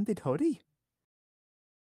gets a branded hoodie.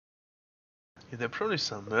 Yeah, they probably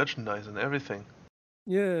sell merchandise and everything.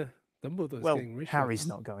 Yeah. Dumbledore's Well, getting rich. off Harry's this.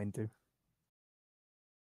 not going to.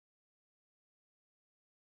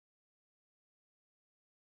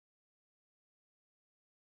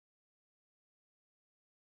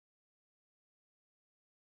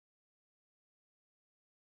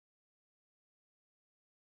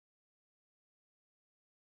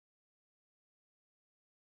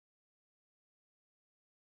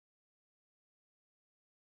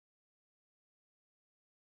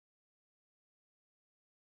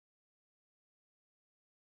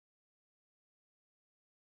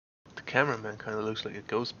 cameraman kind of looks like a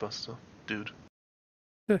Ghostbuster dude.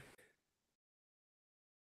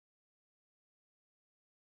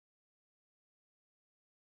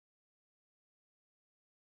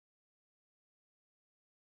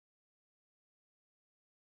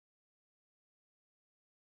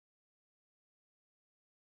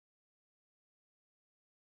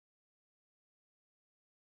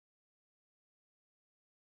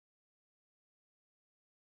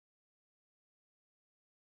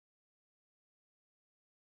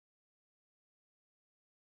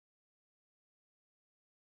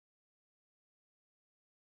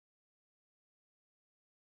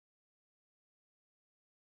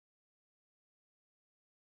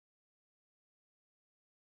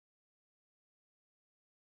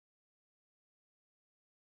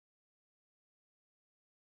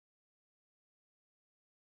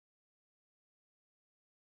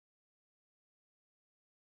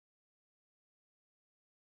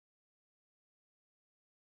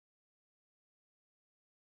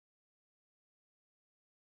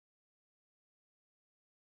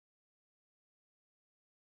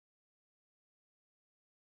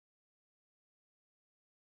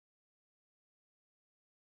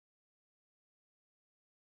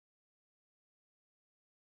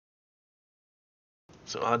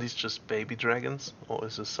 So are these just baby dragons, or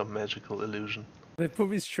is this some magical illusion? They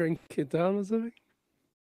probably shrink it down or something.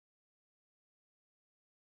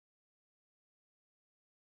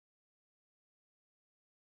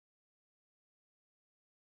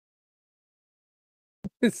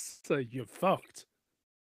 It's like you're fucked.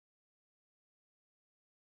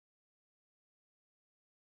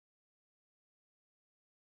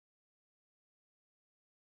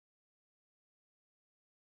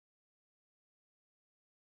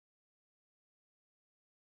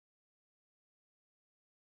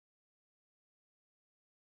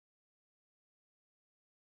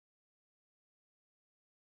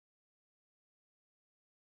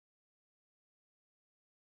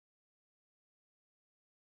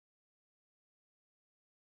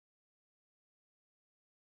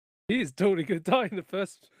 He's totally gonna die in the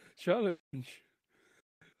first challenge.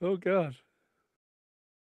 Oh god.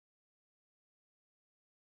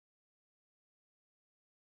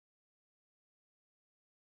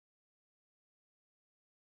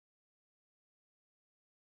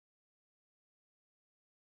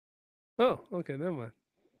 Oh, okay, never mind.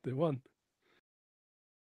 They won.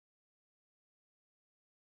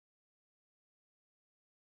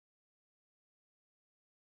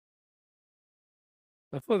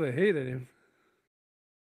 I thought they hated him.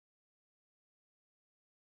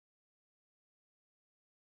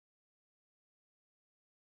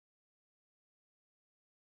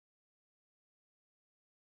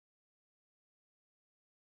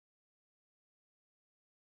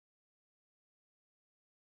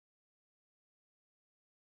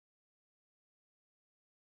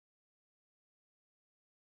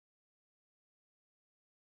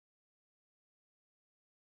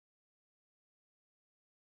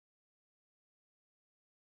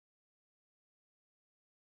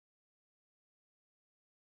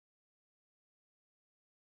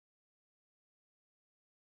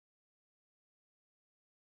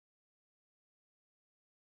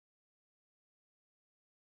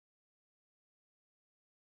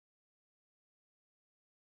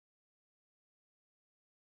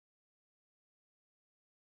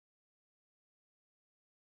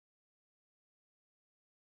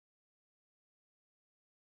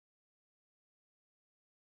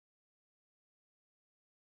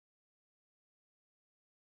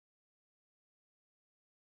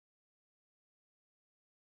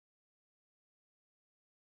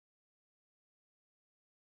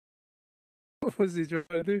 What was he trying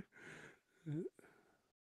to do?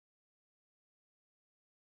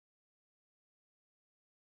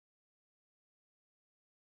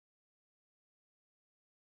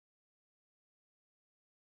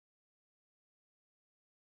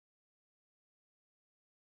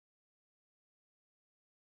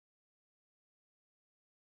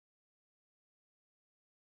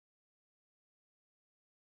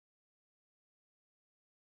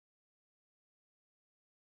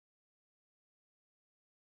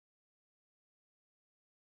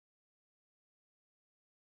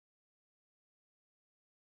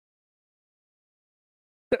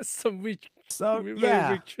 That's some weak, So very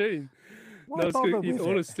yeah, weak chain. why Now it's gonna bother eat with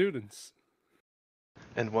all it? the students.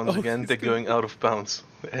 And once Oh, again, he's they're gonna. going out of bounds,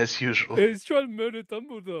 as usual. He's trying to murder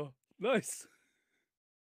Dumbledore. Nice.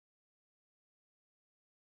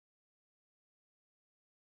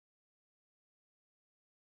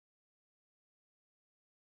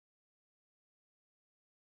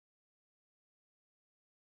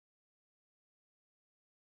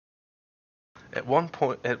 At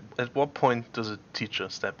what point does a teacher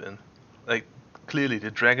step in? Like, clearly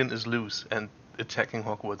the dragon is loose and attacking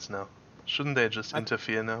Hogwarts now. Shouldn't they just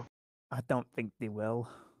interfere now? I don't think they will.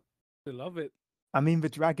 They love it. I mean, the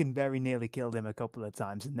dragon very nearly killed him a couple of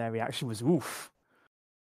times, and their reaction was "oof."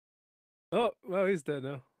 Oh, well, he's there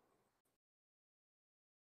now.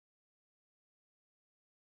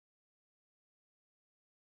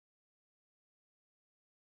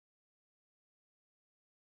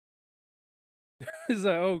 It's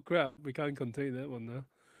like, oh crap, we can't contain that one now.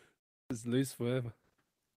 It's loose forever.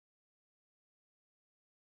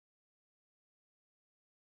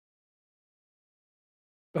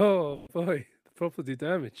 Oh boy, the property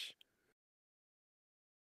damage.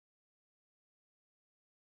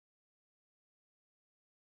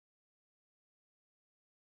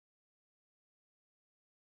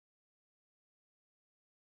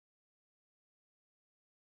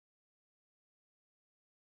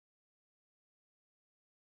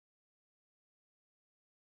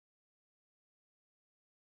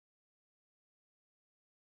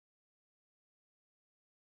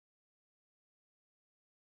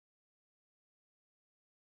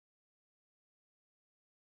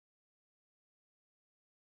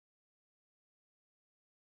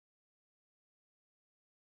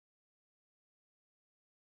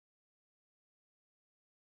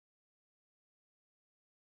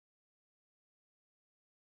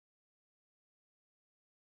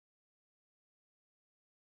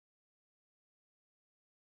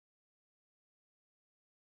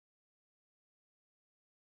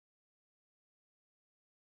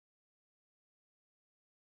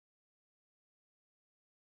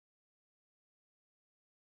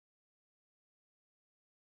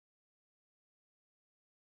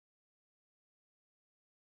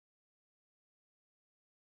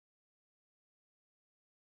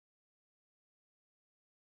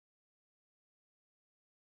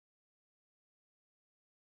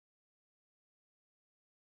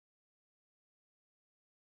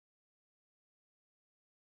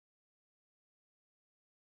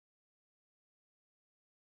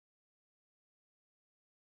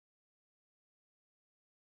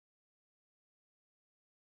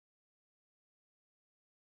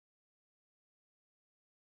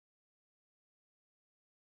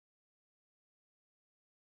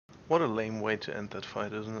 What a lame way to end that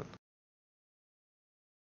fight, isn't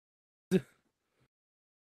it?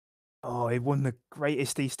 Oh, he won the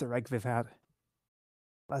greatest Easter egg they've had.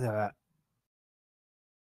 Look at that.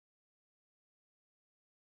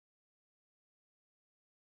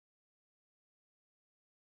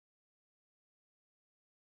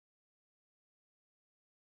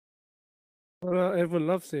 Well, everyone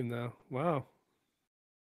loves him now. Wow.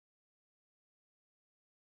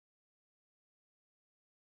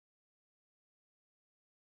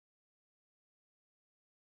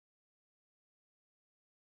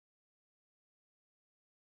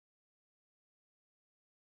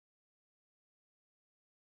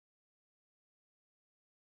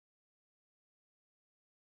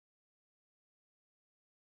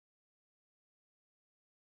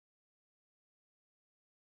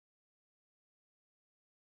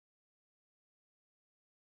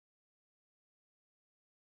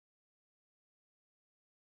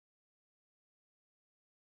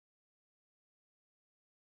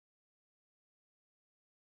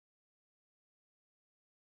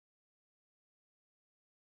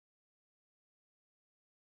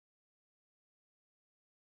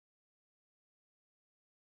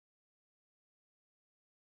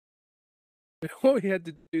 All he had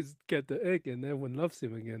to do is get the egg, and everyone loves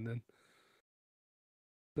him again. Then,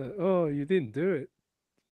 like, oh, you didn't do it.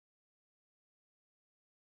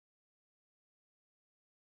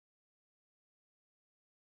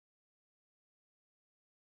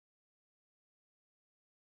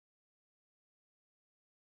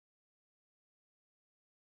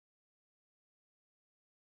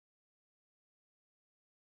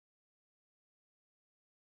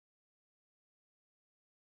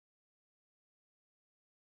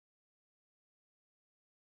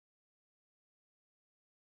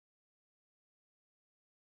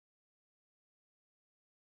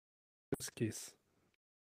 Let's kiss.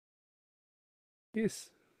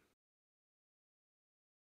 Kiss.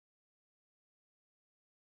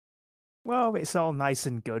 Well, it's all nice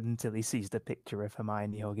and good until he sees the picture of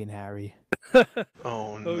Hermione hugging Harry. Oh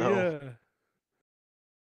Oh no. yeah.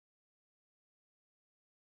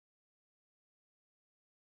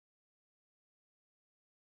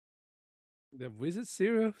 The wizard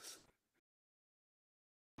serious?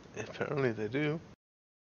 Apparently they do.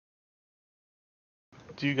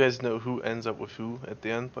 Do you guys know who ends up with who at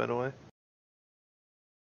the end, by the way?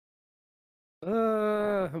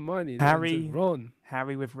 Hermione Harry. and Ron.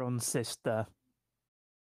 Harry with Ron's sister.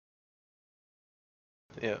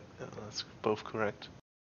 Yeah, that's both correct.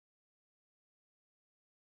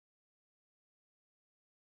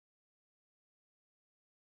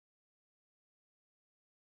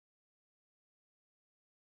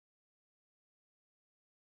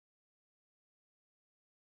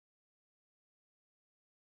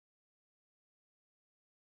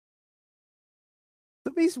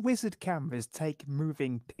 Do these wizard cameras take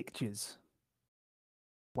moving pictures?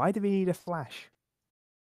 Why do we need a flash?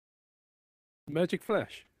 Magic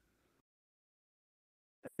Flash.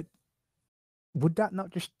 Would that not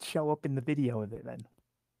just show up in the video of it then?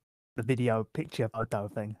 The video picture photo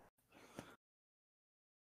thing.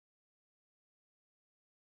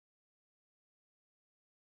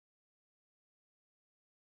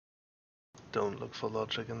 Don't look for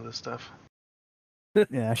logic in this stuff.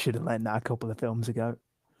 Yeah, I should have learned that a couple of films ago.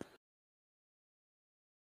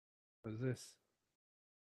 What is this?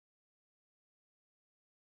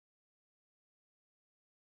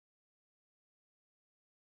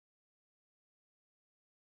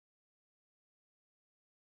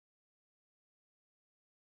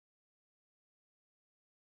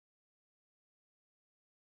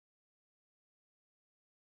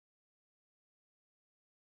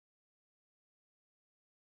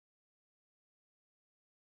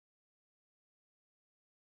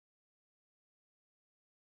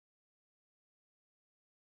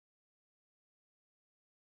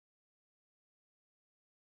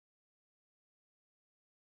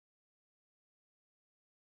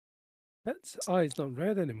 That's eye's not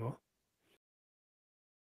red anymore.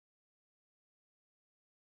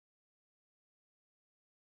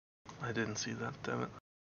 I didn't see that, damn it.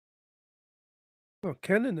 Not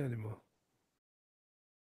canon anymore.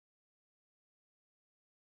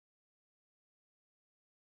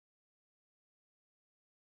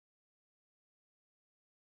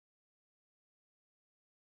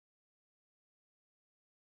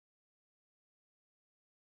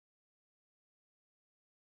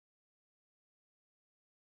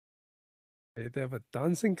 Hey, they have a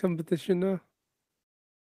dancing competition now.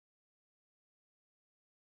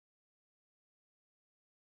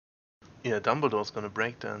 Yeah, Dumbledore's gonna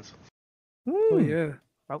breakdance. Oh yeah.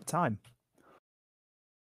 About time.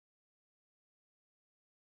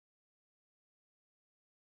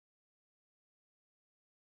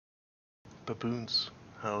 Baboons.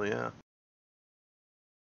 Hell yeah.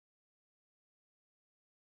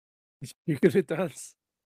 You're gonna dance.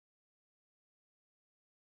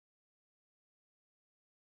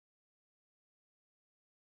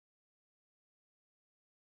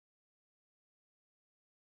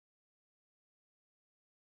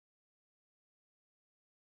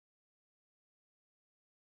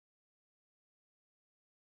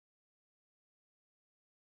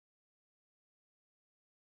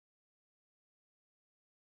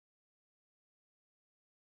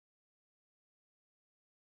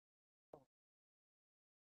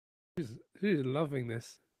 She's loving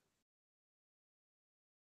this.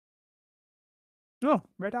 Oh,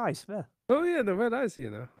 red eyes, there. Oh yeah, the red eyes,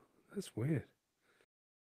 That's weird.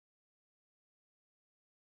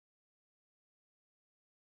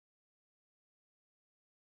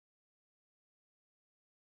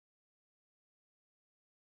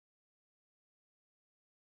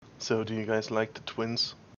 So, do you guys like the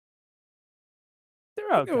twins?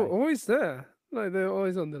 They're They were okay. always there. Like they're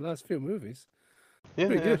always on the last few movies. Yeah,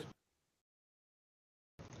 Pretty yeah. good.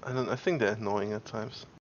 I think they're annoying at times.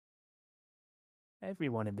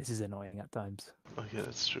 Everyone in this is annoying at times. Oh yeah,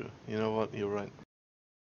 that's true. You know what? You're right.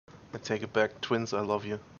 I take it back. Twins, I love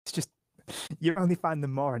you. It's just, you only find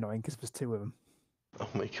them more annoying because there's two of them. Oh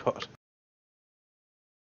my god.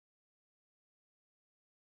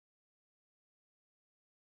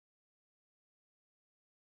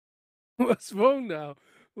 What's wrong now?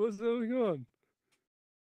 What's going on?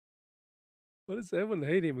 What does everyone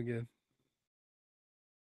hate him again?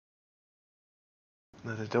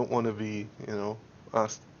 No, they don't want to be,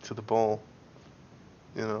 asked to the ball.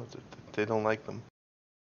 They don't like them.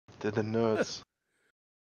 They're the nerds.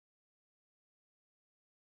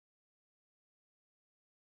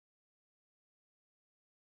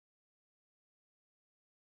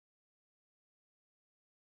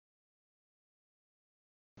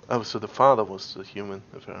 Oh, so the father was a human,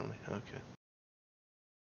 apparently. Okay.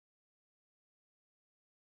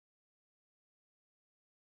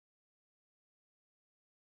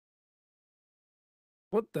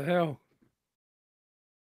 What the hell?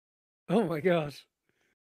 Oh my gosh.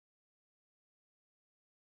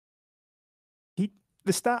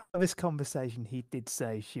 The start of this conversation, he did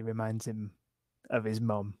say she reminds him of his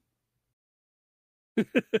mum.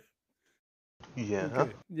 Yeah.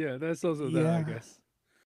 Okay. Yeah, that's also that, I Yeah. guess.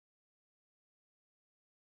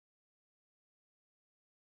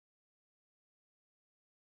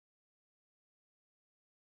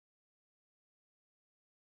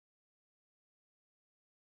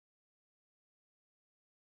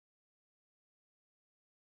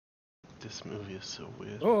 This movie is so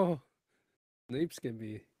weird. Oh, Snape's can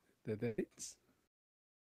be the dates.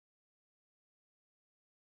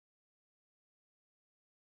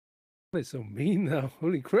 They're so mean now.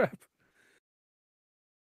 Holy crap.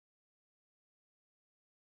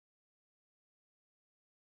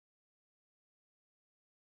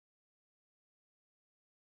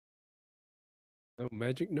 No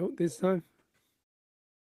magic note this time?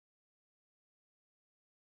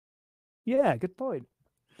 Yeah, good point.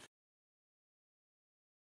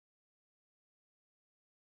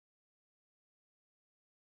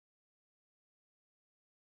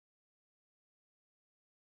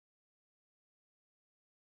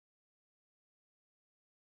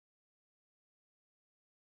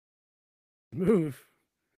 Move.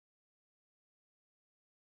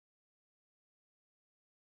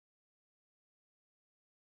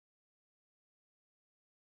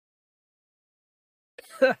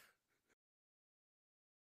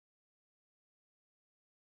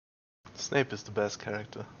 Snape is the best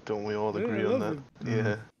character. Don't we all Yeah, agree I on love that? him.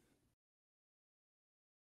 Yeah.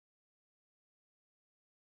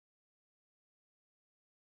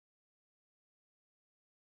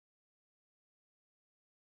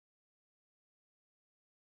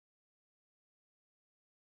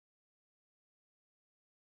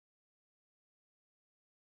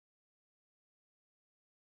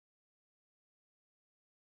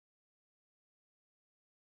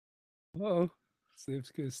 Oh,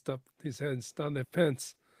 Snape's gonna stop his hands down their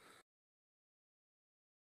pants.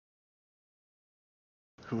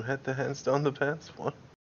 Who had the hands down the pants? What?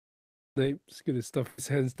 Snape's gonna stuff his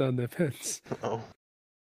hands down their pants. Oh.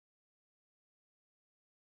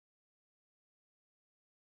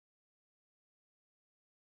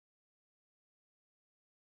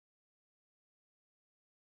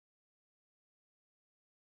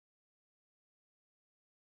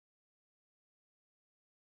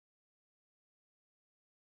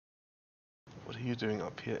 What are you doing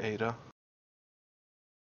up here, Ada?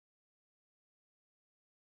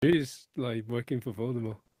 He's like working for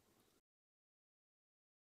Voldemort.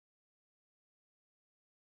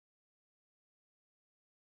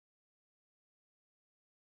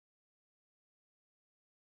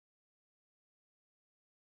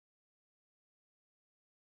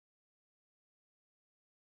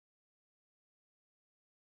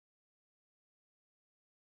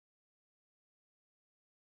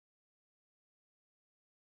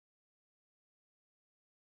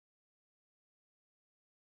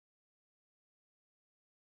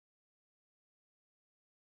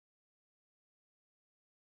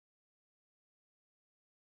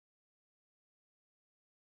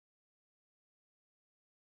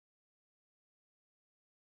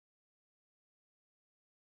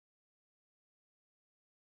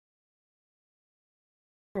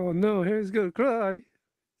 Oh no, Harry's gonna cry.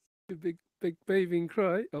 A big bathing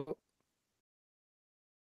cry. Oh,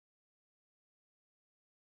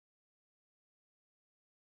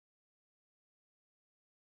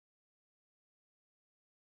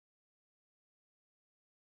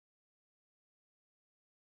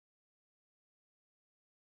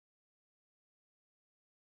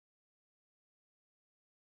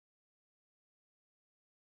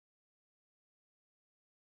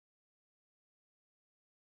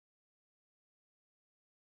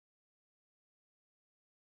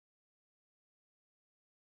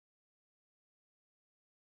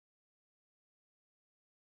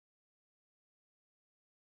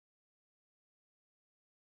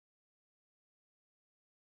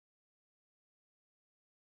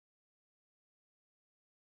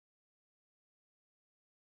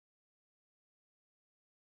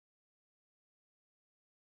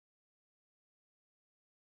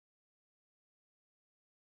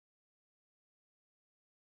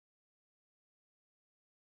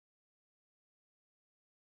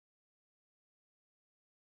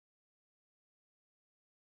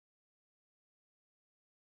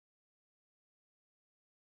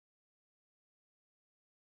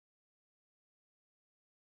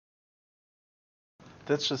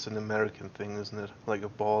 That's just an American thing, isn't it? Like a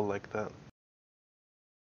ball like that.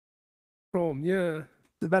 prom, yeah.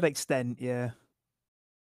 To that extent, yeah.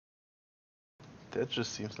 That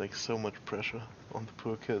just seems like so much pressure on the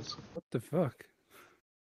poor kids. What the fuck?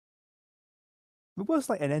 It was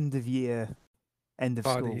like an end of year, end of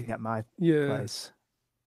school Party. thing at my Yeah. place.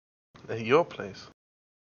 At your place.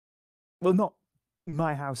 Well, not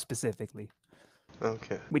my house specifically,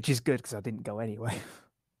 Okay. which is good because I didn't go anyway.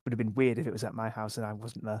 Would have been weird if it was at my house and I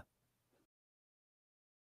wasn't there.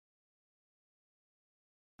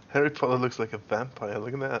 Harry Potter looks like a vampire.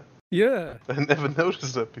 Look at that. Yeah. I never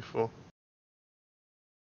noticed that before.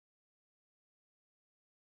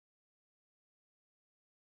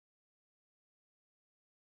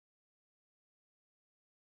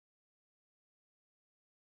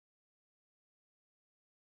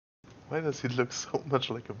 Why does he look so much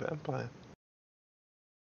like a vampire?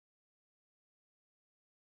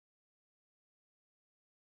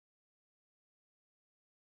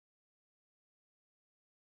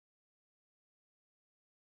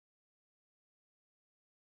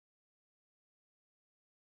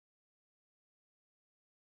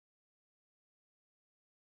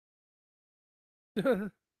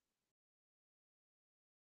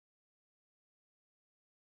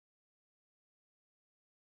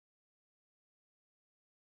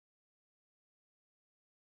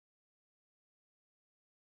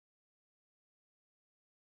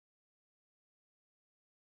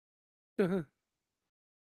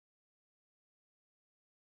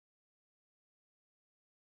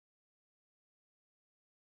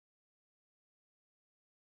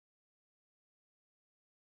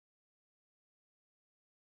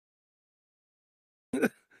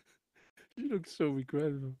 She looks so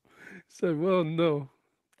incredible. So, well, no.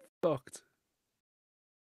 Fucked.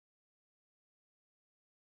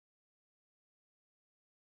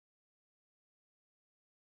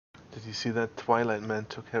 Did you see that Twilight Man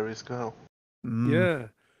took Harry's girl? Yeah.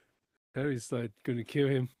 Harry's like gonna kill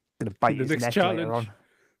him Gonna bite in the his next neck later on.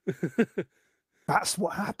 challenge. That's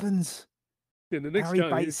what happens. In the next Harry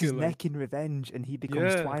challenge, bites he's his gonna, neck in revenge, and he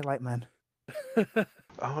becomes Yeah. Twilight Man.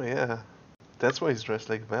 Oh yeah. That's why he's dressed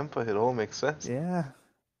like a vampire. It all makes sense. Yeah.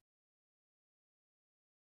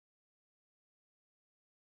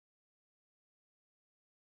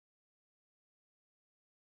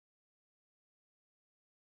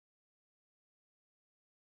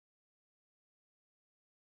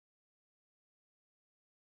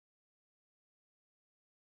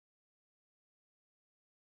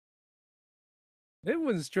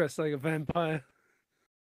 Everyone's dressed like a vampire.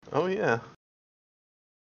 Oh yeah.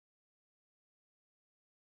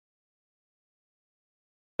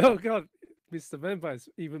 Oh god, Mr. Vampire's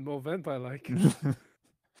even more vampire-like.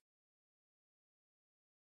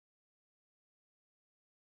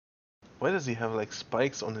 Why does he have like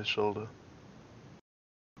spikes on his shoulder?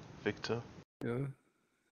 Victor. Yeah.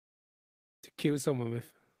 To kill someone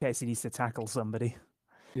with. In case he needs to tackle somebody.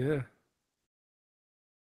 Yeah.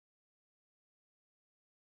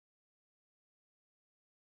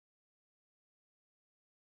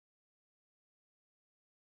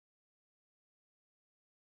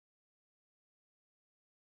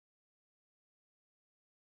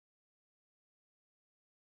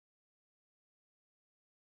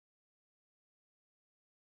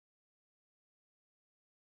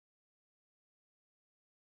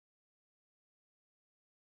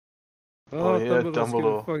 Oh, Oh, yeah, Dumbledore's gonna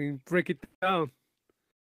Dumbledore. fucking break it down.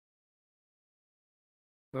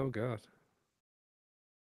 Oh god.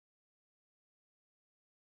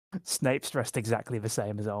 Snape's dressed exactly the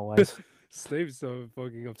same as always. Snape's so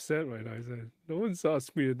fucking upset right now. He said, no one's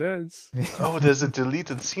asked me to dance. Oh, there's a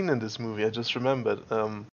deleted scene in this movie. I just remembered.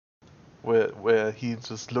 Where he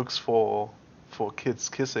just looks for kids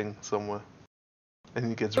kissing somewhere, and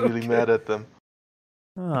he gets really Okay. mad at them.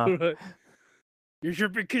 Ah, Right. You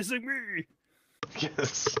should be kissing me.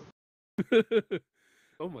 Yes.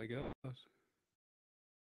 Oh my god.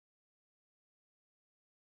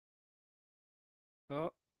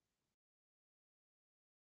 Oh.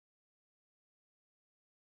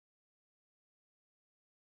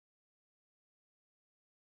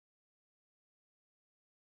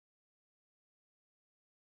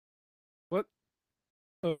 What?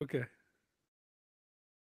 Oh, okay.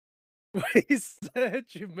 Why is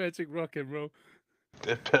that your magic rock and roll?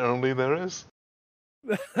 Apparently there is.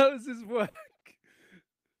 How does this work?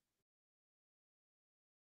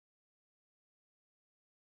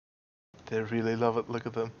 They really love it. Look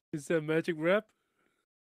at them. Is that magic rap?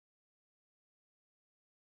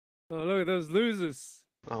 Oh, look at those losers.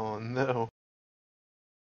 Oh no.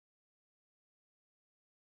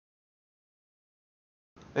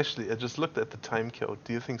 Actually, I just looked at the time code.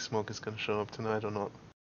 Do you think Smoke is gonna show up tonight or not?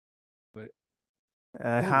 Oh,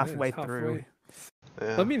 yeah, halfway it's through.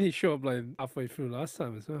 Yeah. I mean, he showed up like halfway through last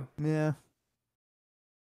time as well. Yeah.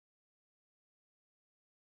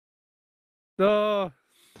 Oh,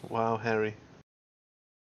 Wow, Harry.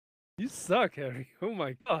 you suck, Harry. Oh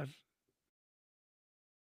my god.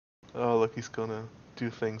 Oh, look, he's gonna do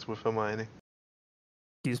things with Hermione.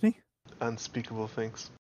 Excuse me? Unspeakable things.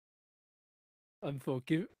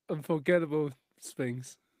 Unforgettable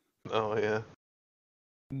things. Oh yeah.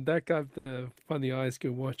 And that guy with the funny eyes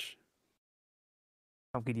can watch.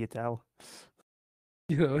 How can you tell?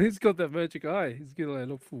 You know, he's got that magic eye. He's gonna like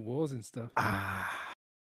look through walls and stuff. Ah.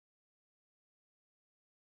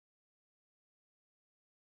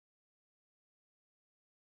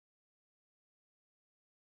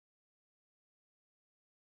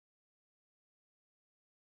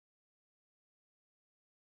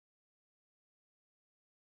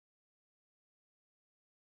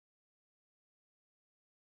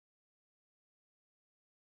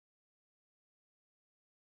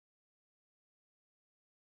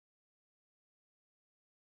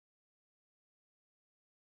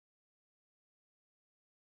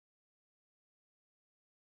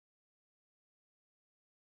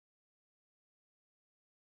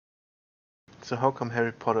 So how come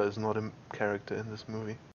Harry Potter is not a character in this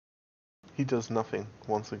movie? He does nothing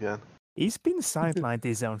once again. He's been sidelined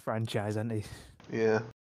his own franchise, hasn't he? Yeah.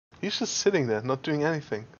 He's just sitting there, not doing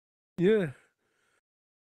anything. Yeah.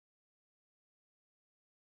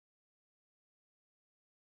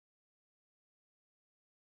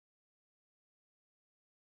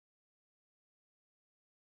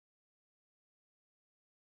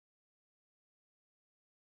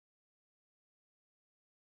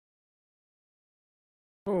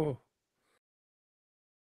 Oh.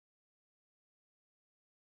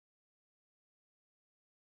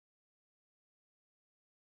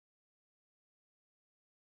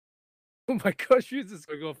 Oh my gosh, you're just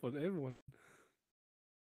going off on everyone.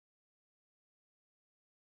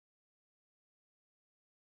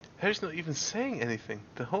 Harry's not even saying anything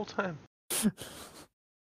the whole time.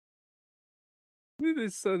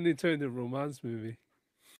 This suddenly turned a romance movie.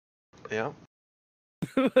 Yeah.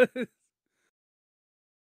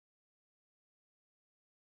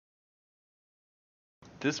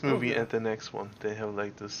 This movie yeah. and the next one, they have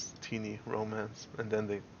like this teeny romance, and then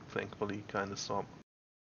they thankfully kind of stop.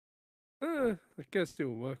 I guess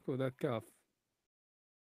it'll work for that calf.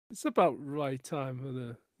 It's about right time for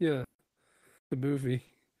the movie.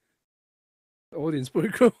 The audience were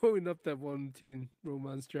growing up that one teen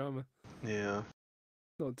romance drama, Yeah.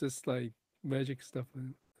 not just like magic stuff.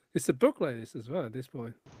 It's a book like this as well at this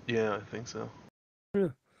point. Yeah, I think so. Yeah.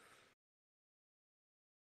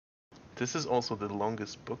 This is also the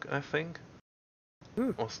longest book, I think.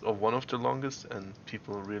 Hmm. Or one of the longest, and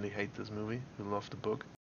people really hate this movie who love the book.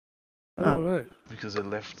 All right. Because they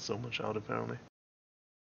left so much out, apparently.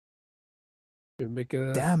 Should make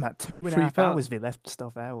a Damn, at 2.5 3 part. hours they left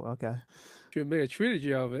stuff out. Okay. Should make a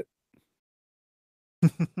trilogy out of it.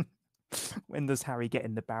 When does Harry get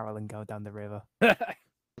in the barrel and go down the river?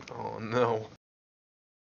 Oh no.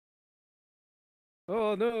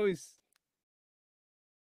 Oh no, he's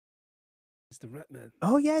the Rat Man.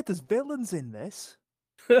 Oh yeah, there's villains in this.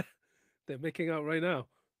 They're making out right now.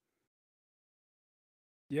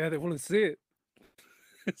 Yeah, they want to see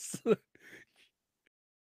it.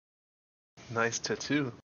 Nice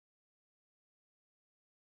tattoo.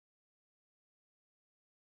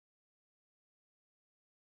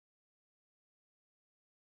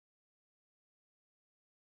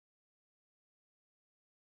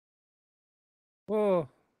 Oh, It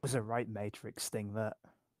was a right Matrix thing, that.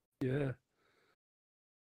 yeah.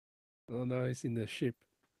 Oh no, he's in the ship.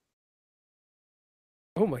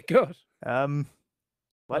 Oh my god.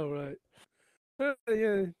 What? All right.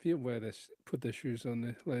 Yeah, people wear this, put their shoes on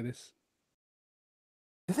there like this.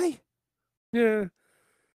 Do they? Yeah,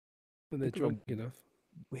 when they're People are drunk enough.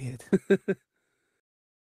 Weird.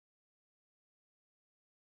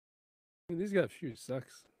 These guys' shoes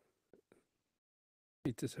sucks.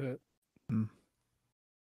 Feet just hurt. Hmm.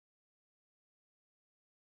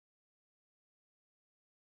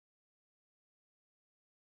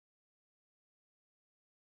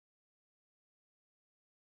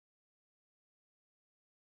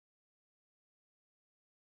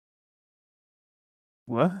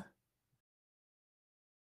 What?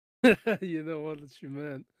 You know what she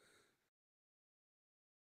meant.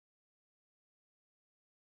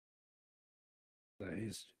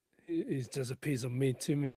 He's just a piece of meat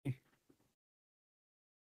to me.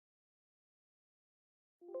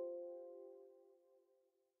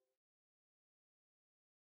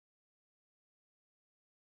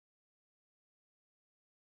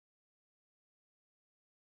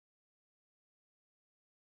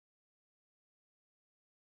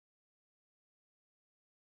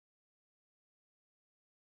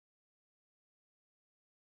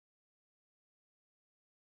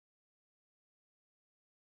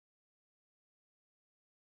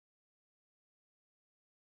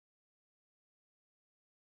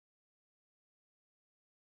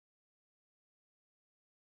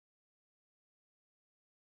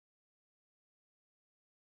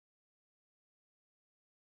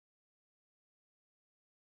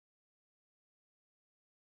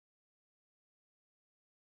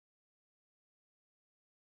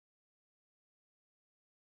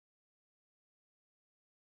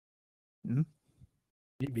 Hmm?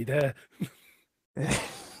 Meet me there.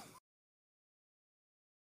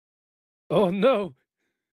 Oh no!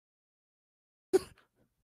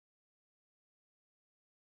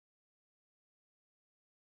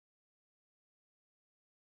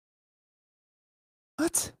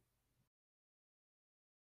 What?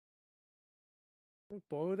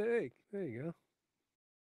 Boiled egg. There you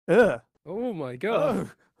Ugh. go. Oh my god.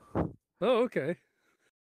 Oh. Oh, okay.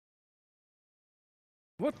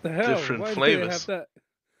 What the hell? Different Why do they have flavors. that?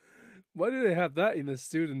 Why do they have that in the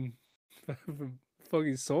student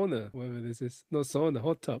fucking sauna? Whatever this is. No sauna,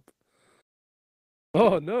 hot tub.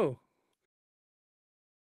 Oh no.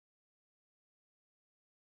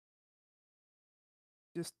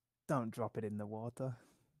 Just don't drop it in the water.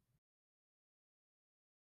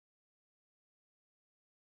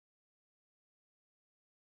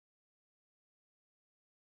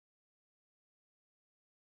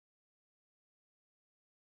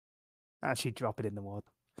 Actually, drop it in the water.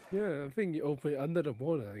 Yeah, I think you open it under the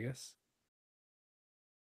water, I guess.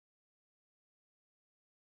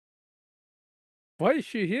 Why is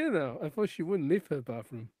she here now? I thought she wouldn't leave her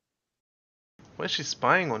bathroom. Why is she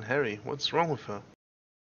spying on Harry? What's wrong with her?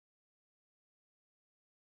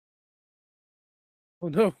 Oh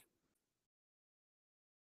no.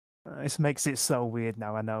 This makes it so weird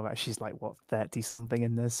now. I know that she's like, what, 30 something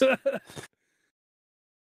in this?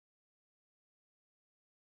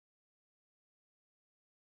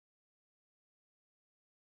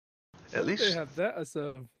 At They least have that as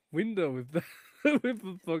a window with the with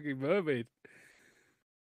the fucking mermaid.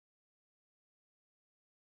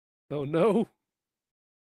 Oh no.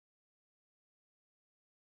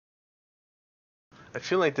 I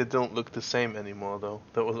feel like they don't look the same anymore though.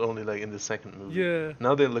 That was only like in the second movie. Yeah.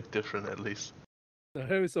 Now they look different at least. Now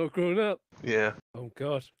Harry's all grown up. Yeah. Oh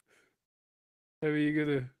god. Harry, you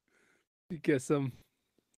gonna get some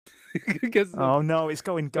get some Oh no, it's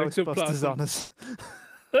going Ghostbusters ectoplasm. on us.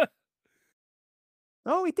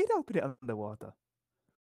 Oh, he did open it underwater.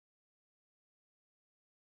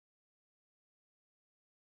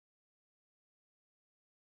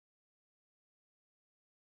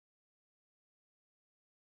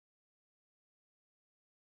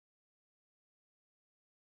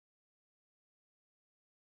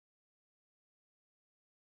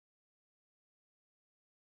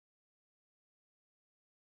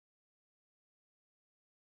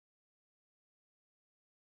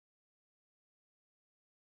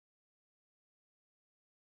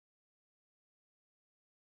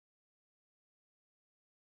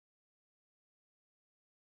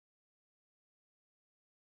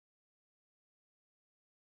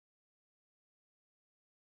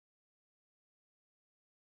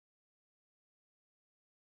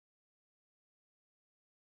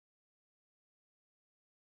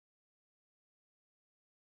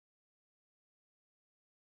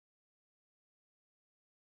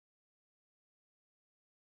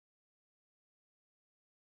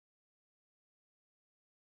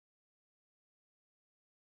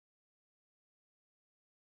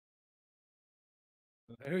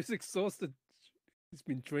 Harry's exhausted. He's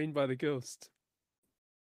been drained by the ghost.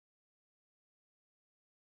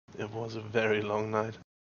 It was a very long night.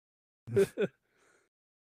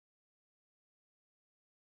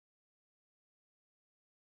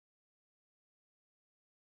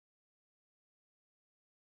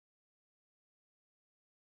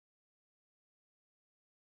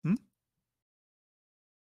 Hmm?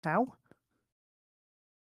 How?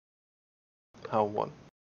 How one?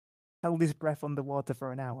 Held his breath underwater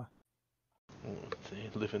for an hour. They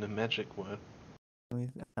live in a magic world.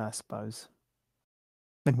 I suppose.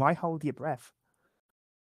 Then why hold your breath?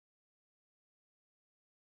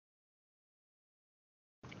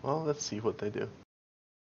 Well, let's see what they do.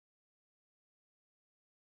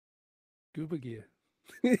 Scuba gear.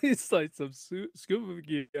 It's like some scuba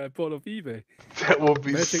gear I bought off eBay. That would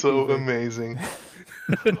be Magic so eBay. amazing.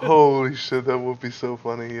 Holy shit, that would be so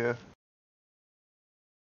funny, yeah.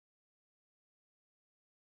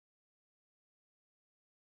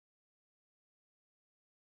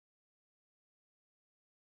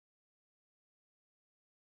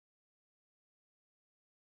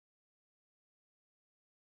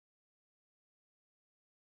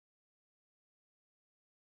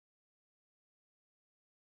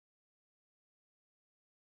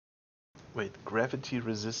 Wait, gravity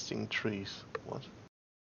resisting trees. What?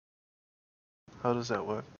 How does that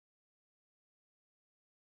work?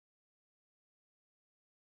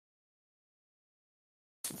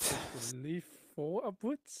 The leaf fall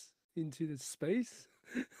upwards into the space.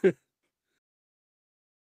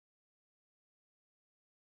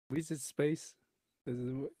 Wizard space.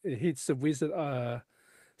 It hits the wizard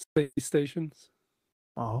space stations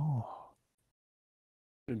Oh.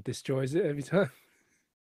 and destroys it every time.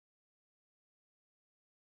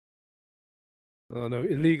 Oh no,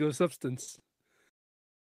 illegal substance.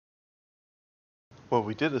 Well,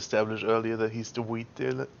 we did establish earlier that he's the weed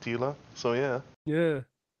dealer, so yeah. Yeah.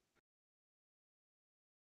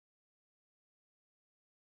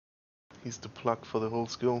 He's the plug for the whole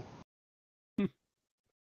school.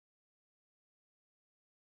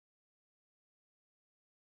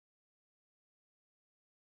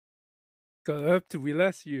 Got up to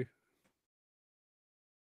relax you.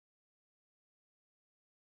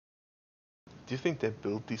 Do you think they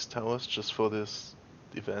built these towers just for this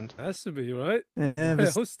event? Has to be, right? Yeah, Why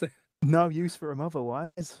there's else they- no use for them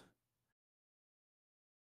otherwise.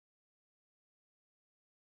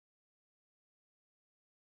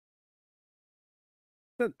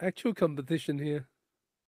 An actual competition here.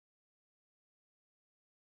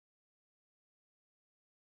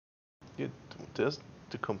 Yeah, there's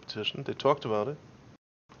the competition. They talked about it,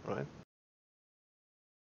 right?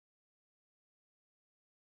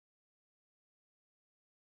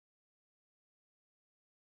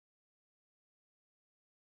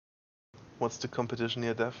 What's the competition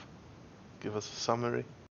here, Dev? Give us a summary.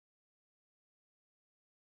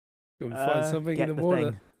 Go and find something in Get the the water.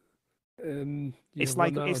 thing. And you It's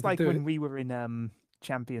run like out it's to like do when it. we were in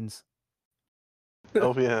Champions.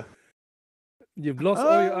 Oh yeah. You've lost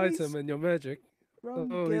all your Oh, item he's and your magic.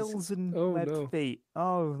 From Oh, he's- gills and oh, webbed no. feet.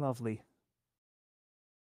 Oh, lovely.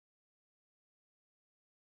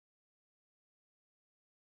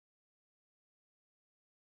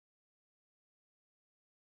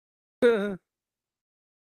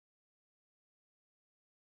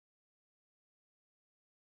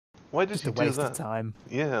 Why did Just he a do waste of that? time.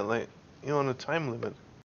 Yeah, like you're on a time limit.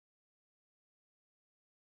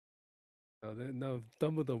 No,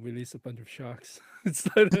 Dumbledore released a bunch of sharks. It's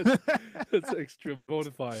like that's extra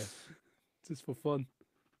modifier. Just for fun.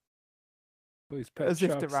 Well, his pet As if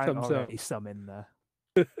there sharks aren't comes out. already some in there.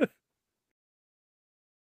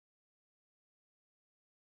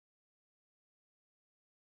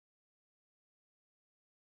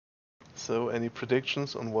 So, any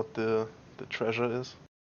predictions on what the treasure is?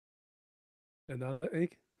 Another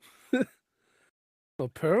egg? A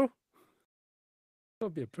pearl? That'll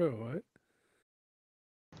be a pearl, right?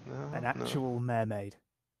 No, An actual mermaid.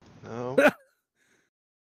 no.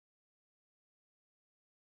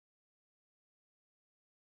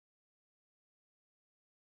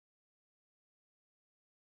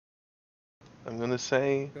 I'm gonna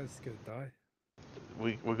say Guy's gonna die.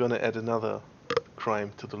 we're gonna add another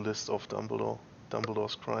crime to the list of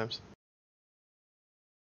Dumbledore's crimes.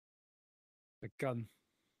 A gun.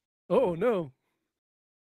 Oh no!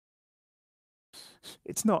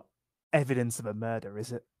 It's not evidence of a murder,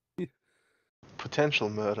 is it? Potential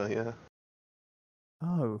murder, yeah.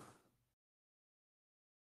 Oh.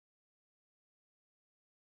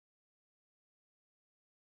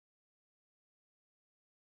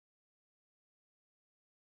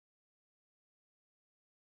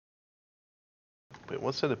 Wait,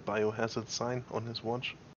 was that a biohazard sign on his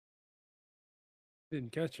watch?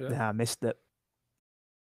 Didn't catch it. Nah, I missed it.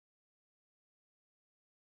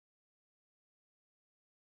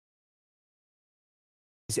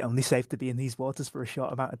 Is it only safe to be in these waters for a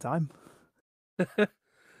short amount of time?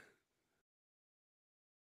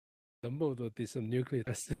 Dumbledore did some nuclear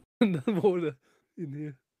testing in the water in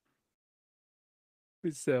here.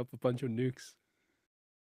 We set up a bunch of nukes.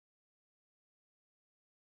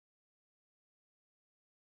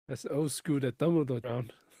 That's old school that Dumbledore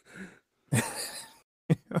drowned.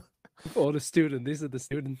 All the students, these are the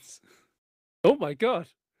students. Oh my god!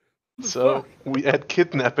 What the So fuck? we add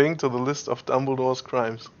kidnapping to the list of Dumbledore's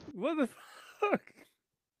crimes. What the fuck?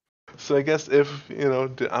 So I guess if,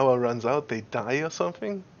 the hour runs out, they die or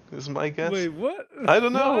something, is my guess. Wait, what? I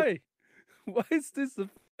don't know. Why? Why is this a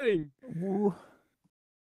thing? Woo.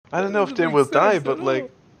 I don't know if Doesn't they make will die, sense but at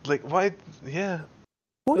like why? Yeah.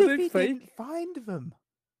 What Are if they he fake? didn't find them?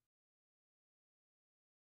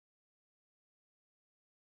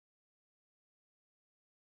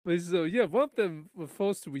 Wait, so yeah, one of them were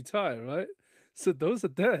forced to retire, right? So those are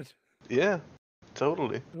dead. Yeah,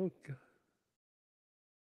 totally. Oh god.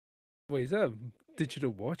 Wait, is that a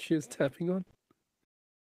digital watch he is tapping on?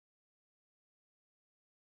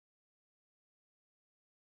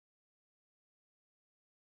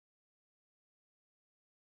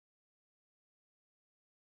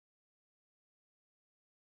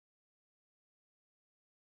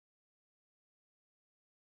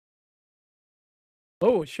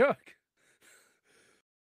 Oh, a shark.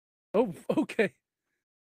 Oh, okay.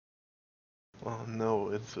 Oh no,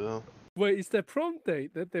 it's Wait, it's their prom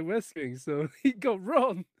date that they're rescuing, so he got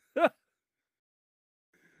Ron.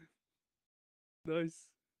 Nice.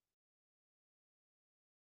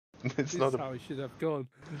 It's This not is how it should have gone.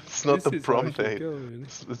 it's not the This is how prom it should date. go, really.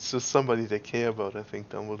 It's just somebody they care about, I think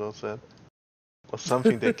Dumbledore said. Or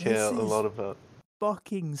something they care a This lot is- about.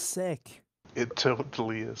 Fucking sick. It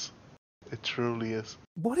totally is. It truly is.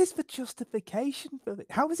 What is the justification for it?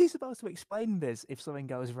 How is he supposed to explain this if something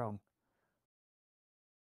goes wrong?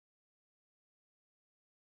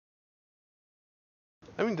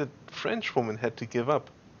 I mean, the French woman had to give up.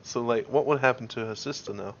 So, like, what would happen to her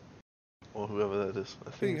sister now? Or whoever that is. I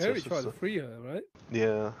I think think it's her Harry tried to sister. free her, right?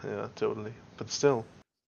 Yeah, totally. But still.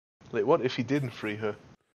 Like, what if he didn't free her?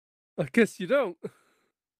 I guess you don't.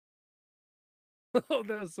 Oh,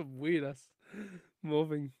 that was some weird ass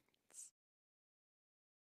moving.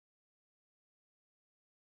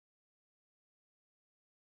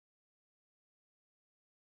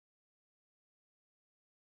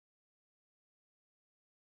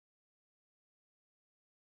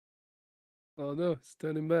 Oh no, it's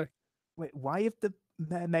turning back. Wait, why have the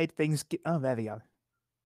mermaid things? Oh, there we go.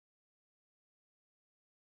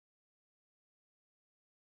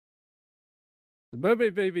 The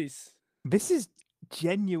mermaid babies. This is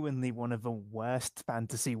genuinely one of the worst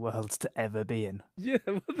fantasy worlds to ever be in. Yeah,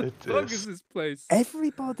 what the It fuck is. is this place?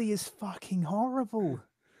 Everybody is fucking horrible.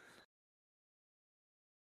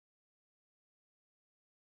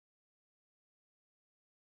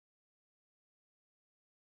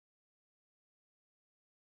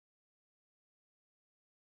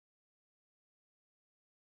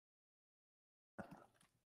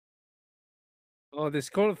 Oh,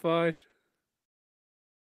 disqualified.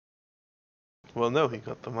 Well, no, he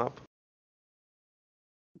got them up.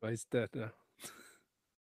 Oh, he's dead now.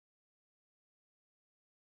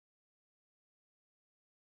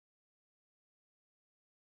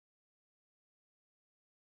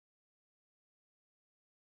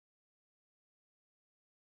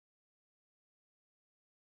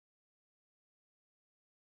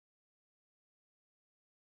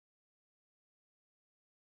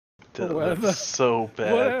 That Whatever. looks so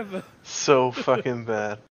bad. Whatever. So fucking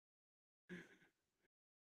bad.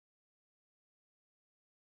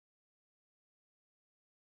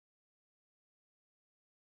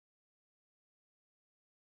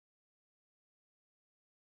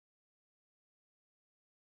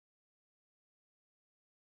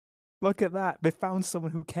 Look at that. They found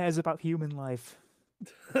someone who cares about human life.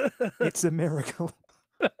 It's a miracle.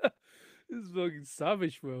 This is fucking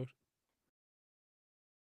savage world.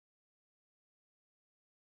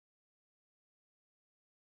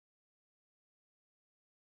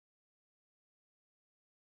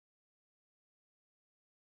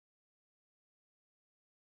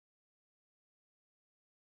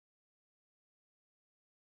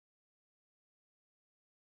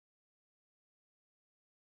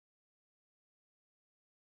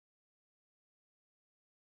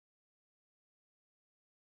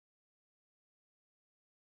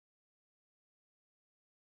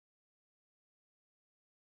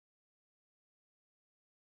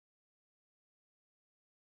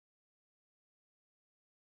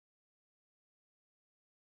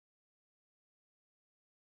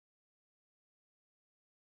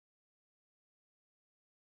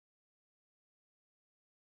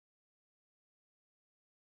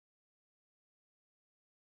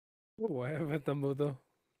 Whatever, Dumbledore.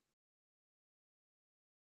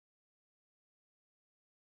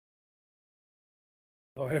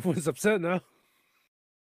 Oh, everyone's upset now.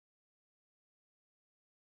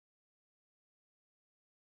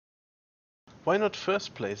 Why not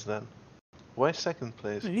first place then? Why second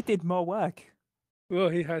place? He did more work. Well,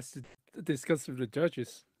 he has to discuss with the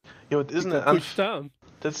judges. Yeah, but He isn't got it pushed down.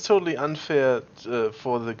 That's totally unfair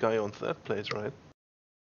for the guy on third place, right?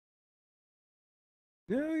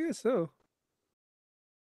 Yeah, I guess so.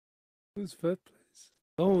 Who's third place?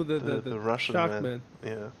 Oh, the Russian Shark man. Man.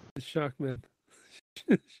 Yeah. The Shark Man.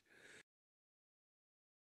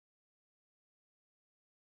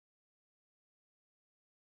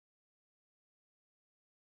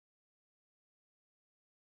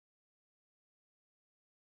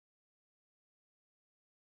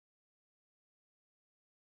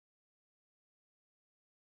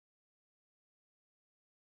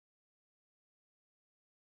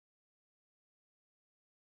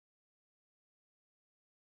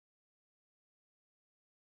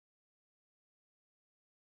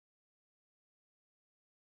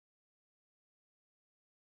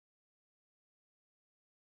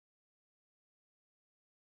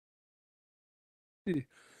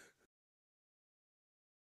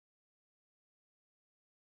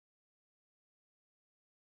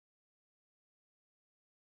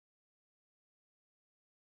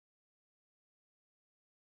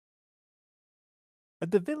 Are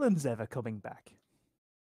the villains ever coming back?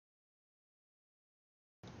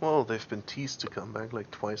 Well, they've been teased to come back like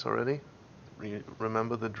twice already.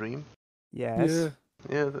 Remember the dream? Yes.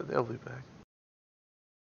 Yeah, they'll be back.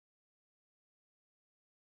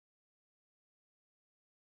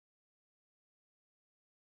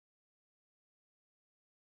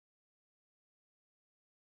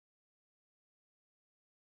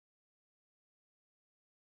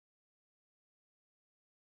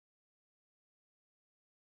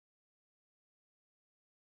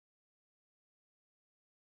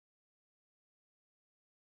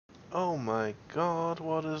 Oh my god,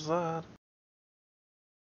 what is that?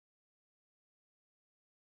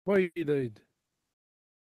 Why you died?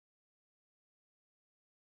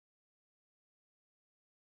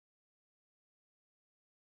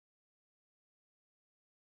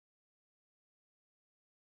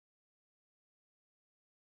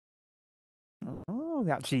 Oh,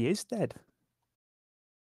 he actually is dead.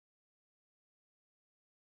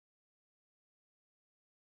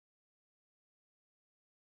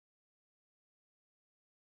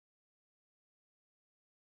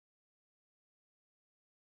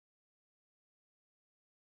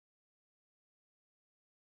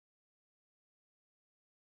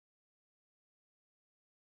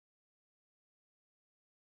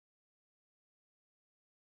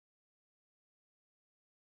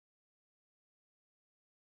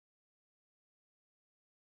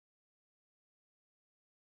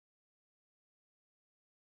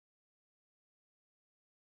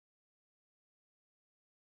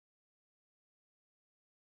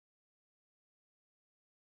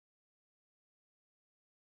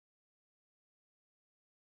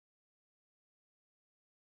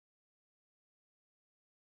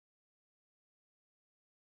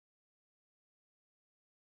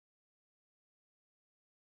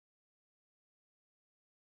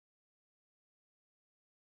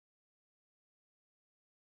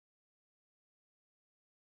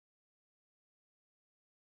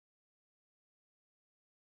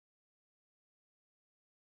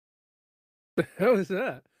 The hell is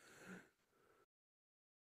that?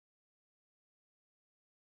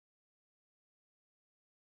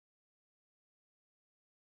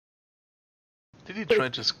 Did he try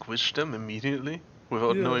to squish them immediately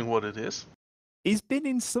without Yeah. knowing what it is? He's been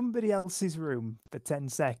in somebody else's room for 10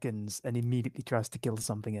 seconds and immediately tries to kill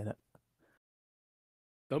something in it.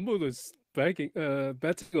 Dumbledore's betting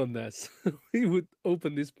on this. He would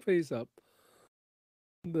open this place up.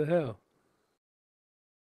 What the hell?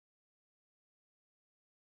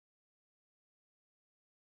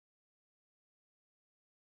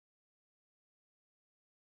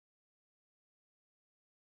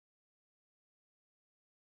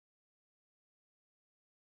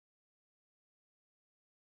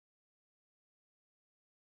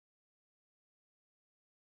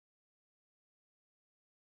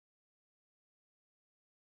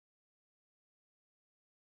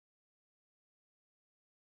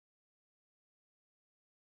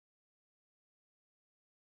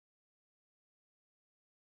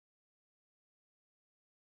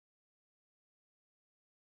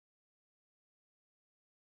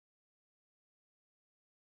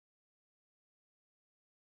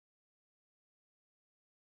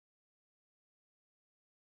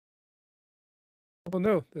 Oh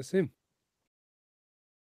no, that's him.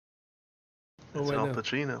 It's wait, Al no.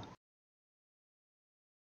 Pacino.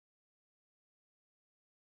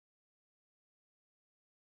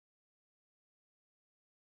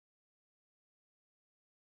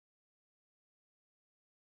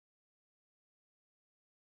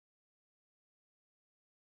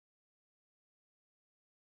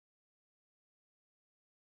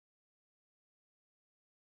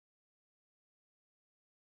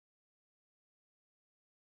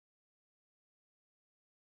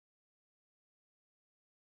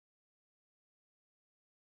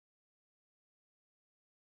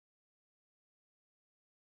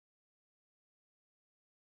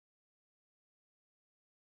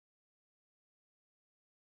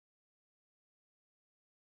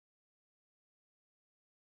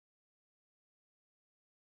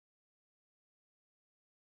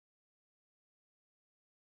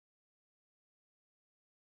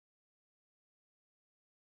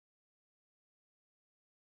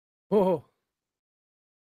 Oh,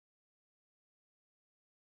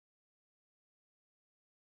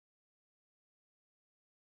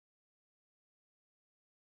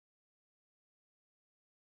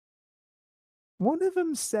 One of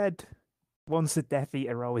them said, once a Death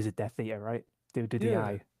Eater, always a Death Eater, right? Due to the yeah.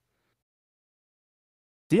 eye.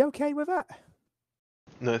 Are you okay with that?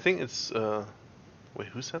 No, I think it's Wait,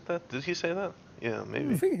 who said that? Did he say that? Yeah, I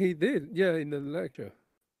maybe. think he did. Yeah, in the lecture,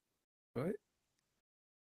 right?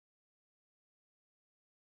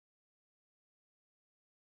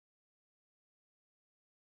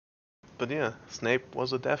 But yeah, Snape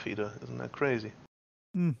was a Death Eater. Isn't that crazy?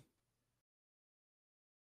 Hmm.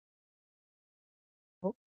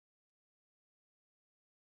 Oh,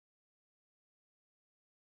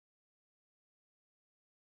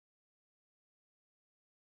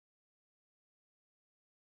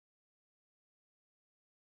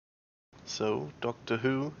 So, Doctor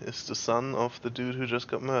Who is the son of the dude who just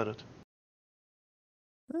got murdered.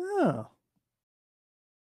 oh.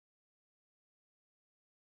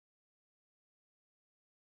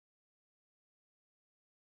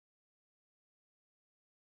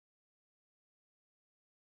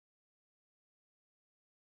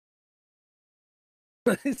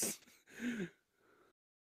 Nice.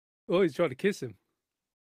 Oh, he's trying to kiss him.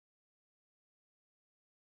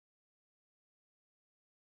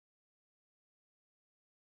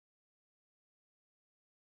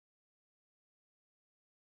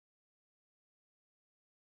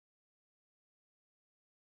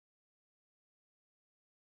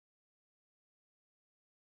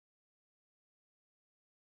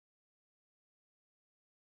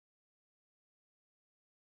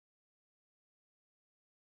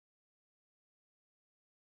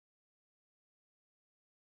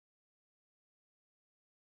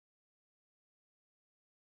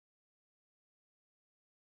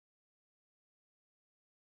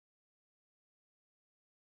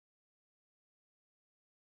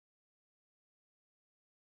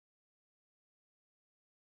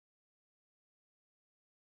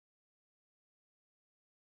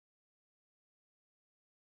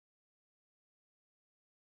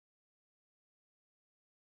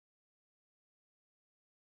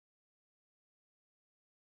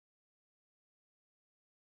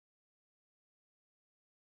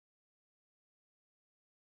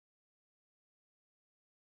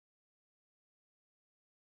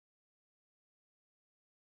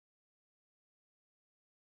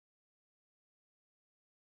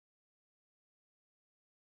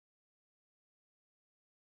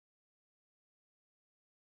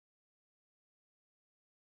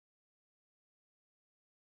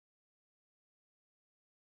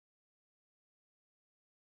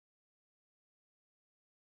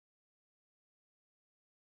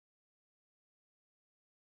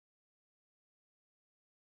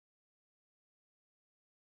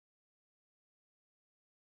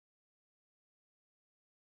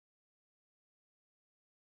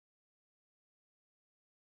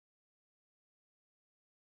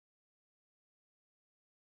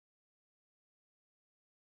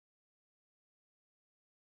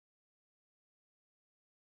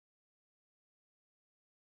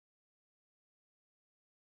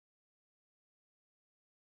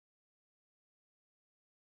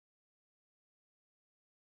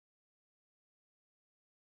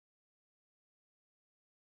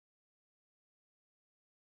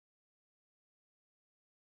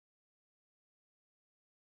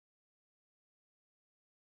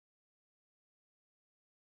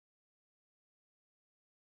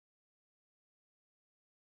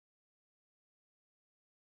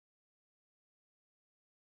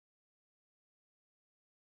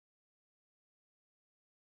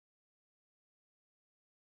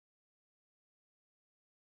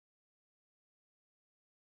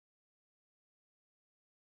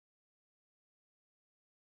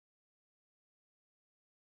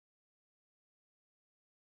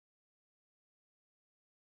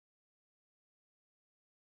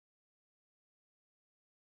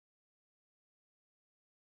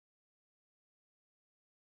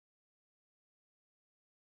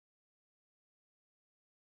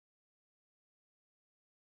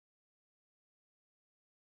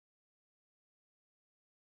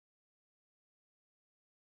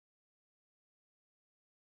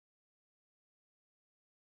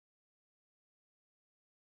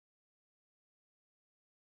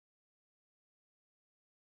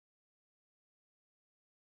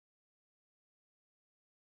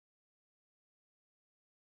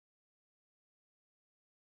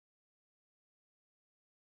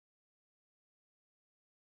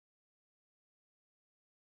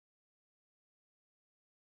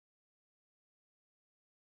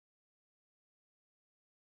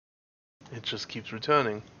 It just keeps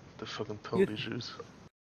returning. The fucking Yeah. Polish Jews.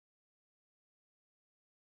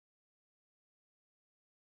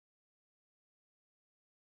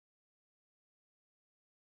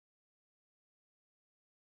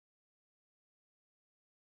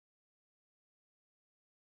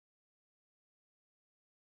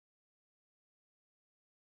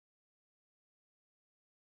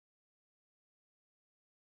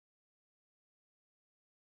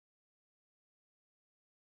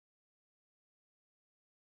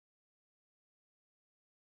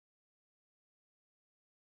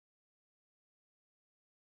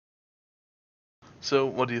 So,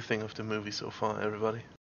 what do you think of the movie so far, everybody?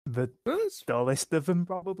 The It's, dullest of them,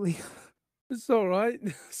 probably. it's all right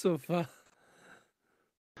so far.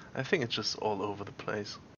 I think it's just all over the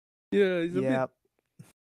place. Yeah, it's a bit. Yeah.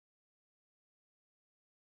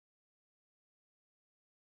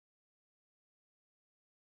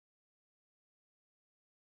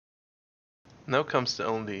 Now comes the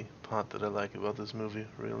only part that I like about this movie,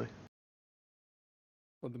 really.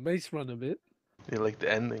 Well, the maze run a bit. Yeah, like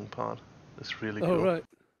the ending part. It's really Oh cool. right.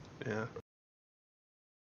 Yeah.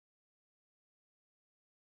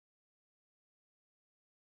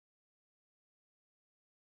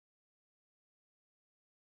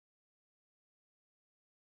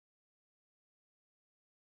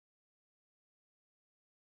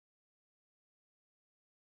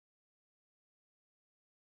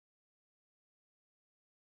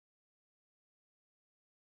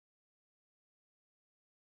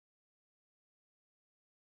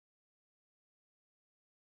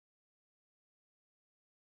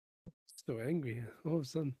 So angry all of a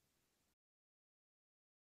sudden.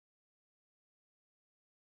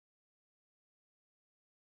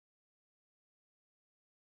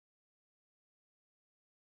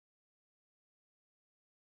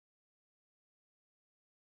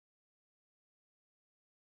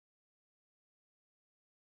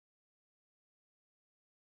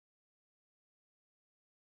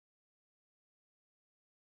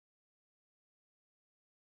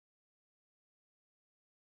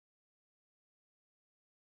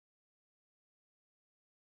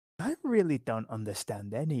 I really don't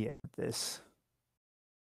understand any of this.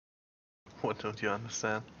 What don't you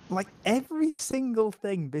understand? Like, every single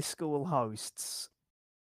thing this school hosts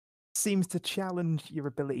seems to challenge your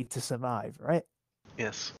ability to survive, right?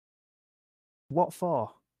 Yes. What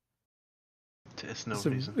for? There's no It's a,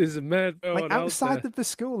 reason. it's a mad Like, world out outside there. of the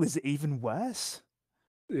school, is it even worse?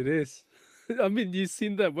 It is. I mean, you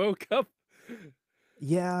seen that World Cup?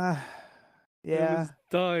 Yeah. It Yeah. was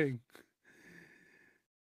dying.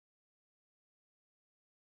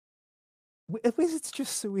 At least it's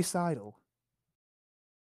just suicidal.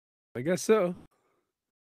 I guess so.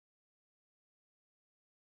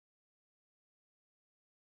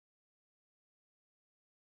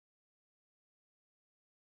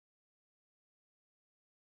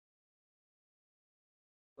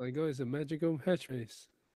 My God, it's a magical hatch race.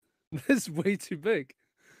 That's way too big.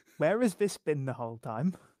 Where has this been the whole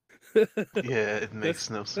time? Yeah, it makes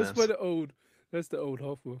no That's sense. why that's the old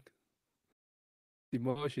Hofburg.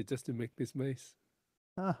 Demolish it just to make this maze.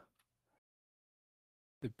 Huh.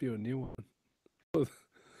 They build a new one. Well,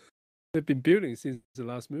 they've been building since the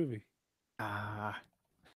last movie. Ah.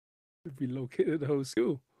 They've relocated the whole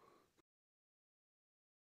school.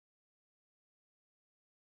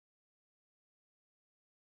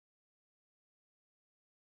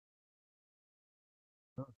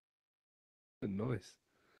 Nice.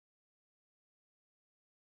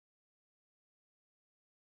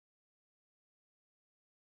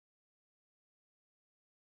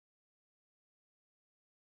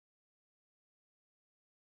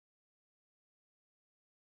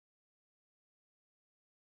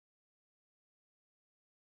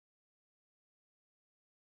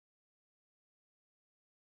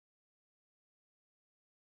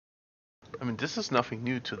 I mean, this is nothing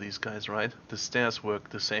new to these guys, right? The stairs work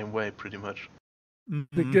the same way, pretty much. I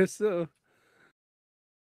Mhm. guess so.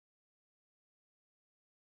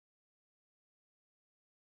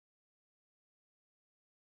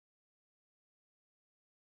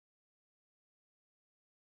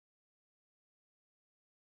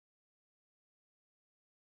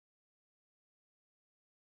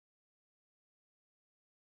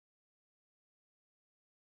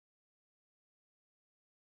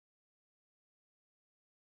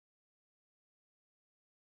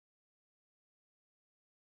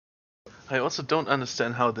 I also don't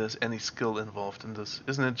understand how there's any skill involved in this.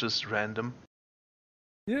 Isn't it just random?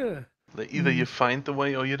 Yeah. Like, either you find the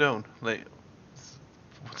way or you don't. Like,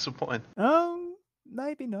 what's the point? Oh,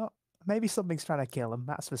 maybe not. Maybe something's trying to kill him.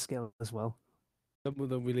 That's for skill as well. Some of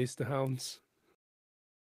them release the hounds.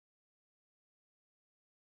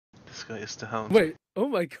 This guy is the hound. Wait, oh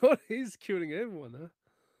my God, he's killing everyone, huh?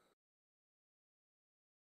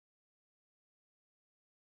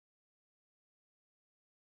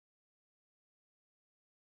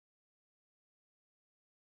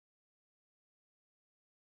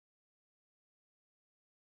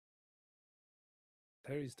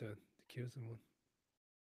 Harry's turn to kill someone.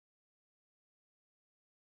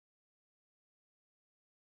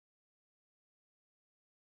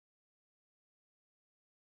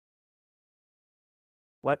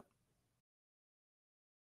 What?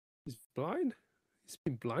 He's blind? He's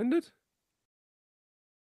been blinded?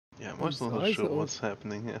 Yeah, I'm also His not eyes sure are all- what's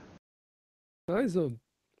happening here. Eyes are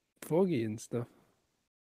foggy and stuff.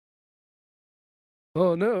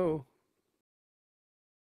 Oh no!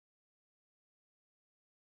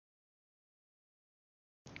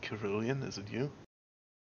 Carillion, is it you?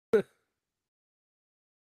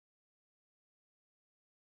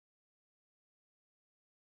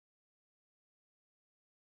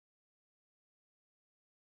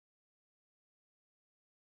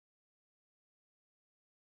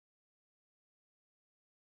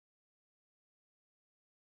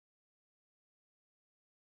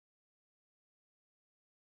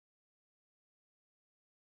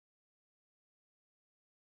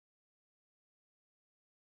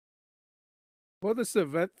 What does the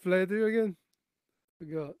red flare do again?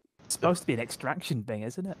 Forgot. It's supposed to be an extraction thing,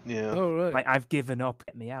 isn't it? Yeah. Oh right. Like, I've given up,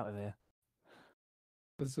 get me out of here.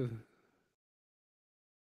 That's a...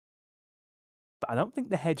 But I don't think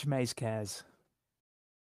the hedge maze cares.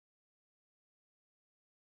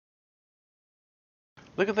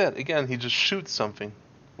 Look at that, again, he just shoots something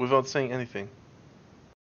without saying anything.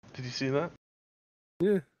 Did you see that?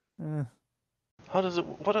 Yeah. How does it,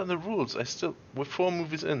 what are the rules? We're 4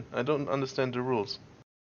 movies in, I don't understand the rules.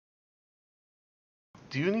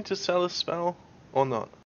 Do you need to sell a spell or not?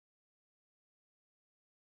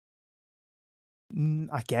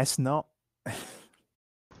 I guess not.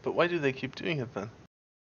 But why do they keep doing it then?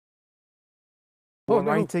 Oh Or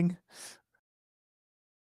no! writing.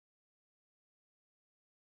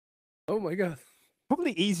 Oh my god!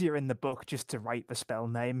 Probably easier in the book just to write the spell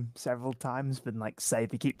name several times than, like, say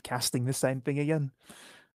if you keep casting the same thing again.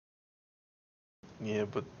 Yeah,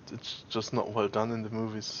 but it's just not well done in the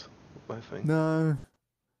movies, I think. No.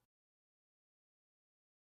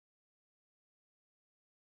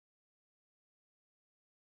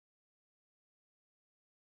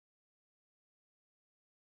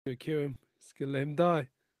 Gonna kill him. Just gonna let him die.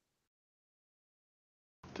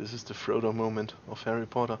 This is the Frodo moment of Harry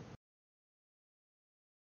Potter.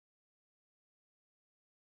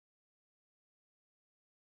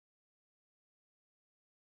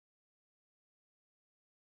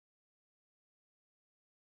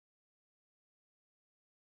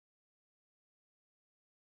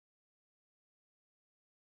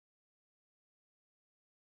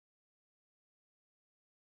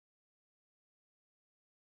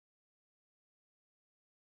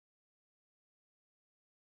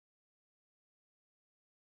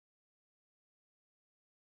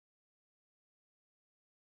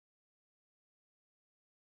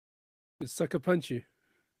 Just sucker punch you.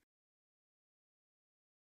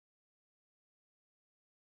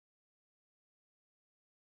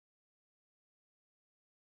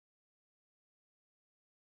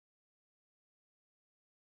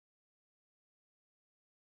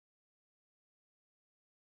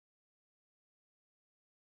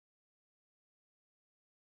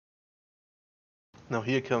 Now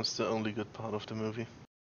here comes the only good part of the movie.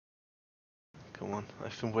 Come on,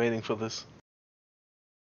 I've been waiting for this.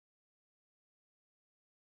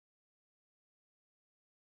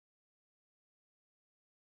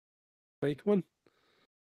 Fake one.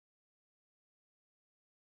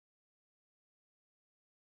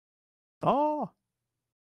 Oh!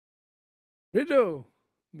 Riddle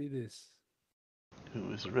me this.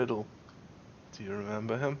 Who is Riddle? Do you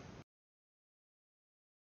remember him?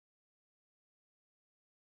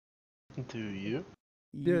 Do you?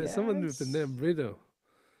 Yeah, someone with the Yes. name Riddle.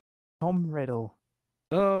 Tom Riddle.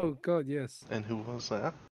 Oh god, yes. And who was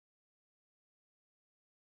that?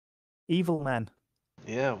 Evil man.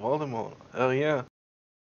 Yeah, Voldemort. Oh yeah.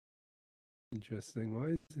 Interesting. Why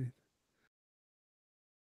is it?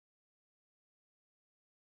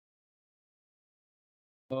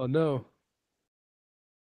 Oh no.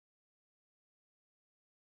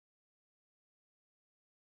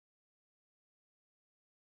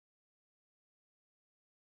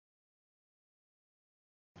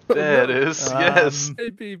 Oh, There it no. is, yes!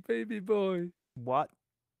 Baby boy. What?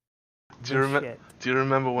 Do you, Shit. do you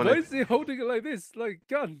remember when Why is he holding it like this? Like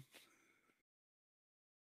gun?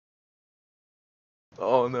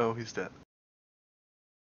 Oh no, he's dead.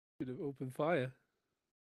 Should have opened fire.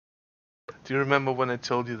 Do you remember when I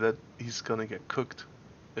told you that he's gonna get cooked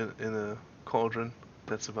in a cauldron?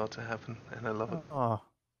 That's about to happen, and I love it. Oh.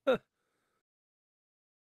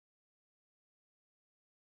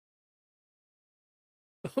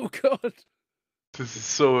 Oh god. This is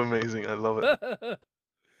so amazing, I love it.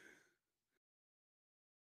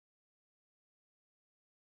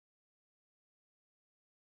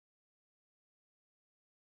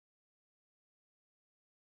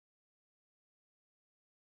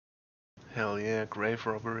 Hell yeah, grave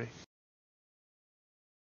robbery.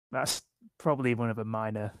 That's probably one of the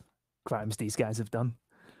minor crimes these guys have done.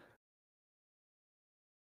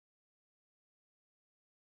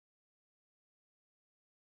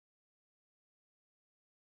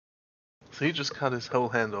 So he just cut his whole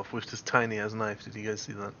hand off with this tiny ass knife. Did you guys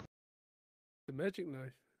see that? The magic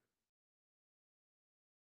knife.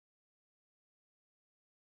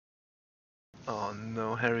 Oh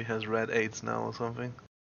no, Harry has red AIDS now or something.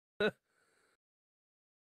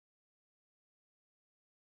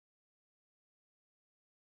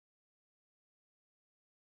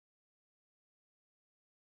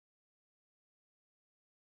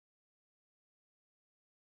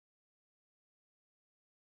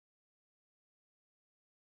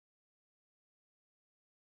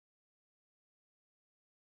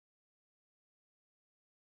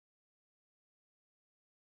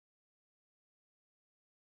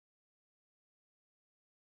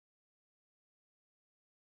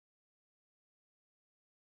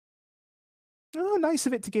 Oh, nice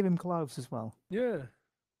of it to give him clothes as well. Yeah.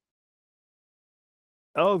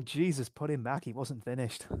 Oh, Jesus, put him back. He wasn't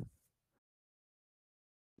finished.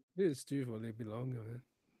 It's due for a little bit longer, man.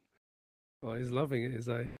 Oh, he's loving it. He's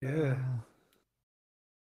like, yeah.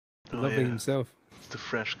 Oh, Loving yeah. himself. It's the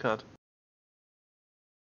fresh cut.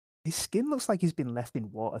 His skin looks like he's been left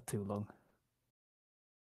in water too long.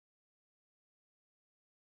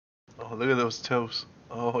 Oh, look at those toes.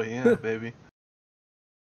 Oh yeah, baby.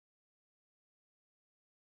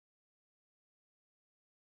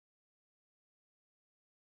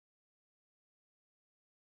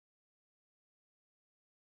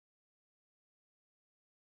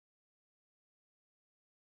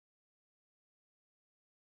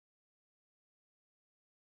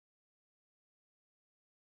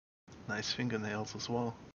 Nice fingernails as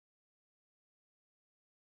well.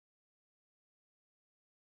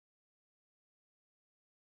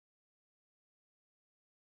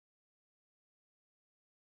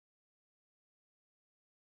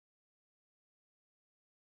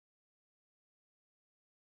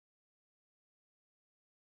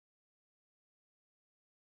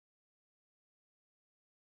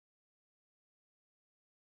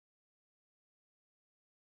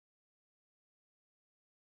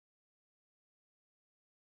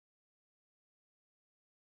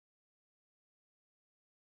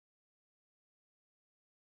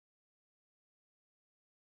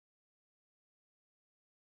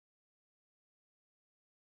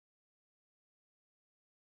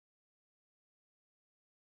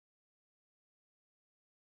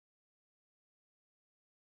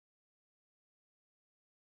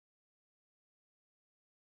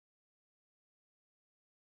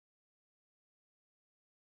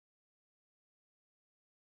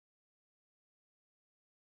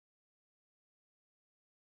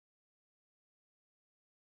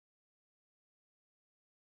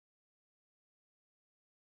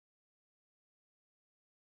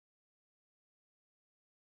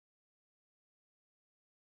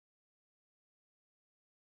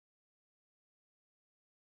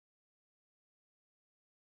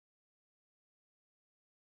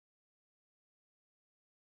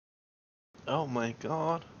 Oh my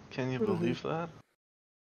god, can you believe that?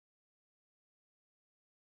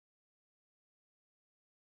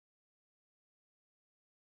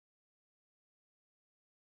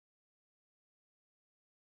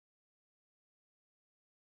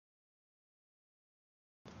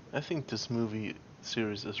 I think this movie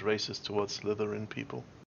series is racist towards Slytherin people.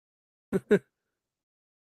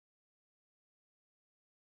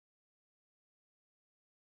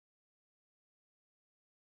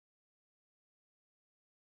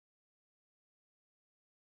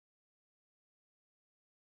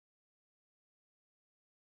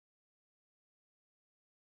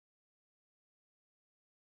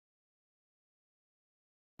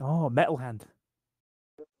 Oh, Metal Hand.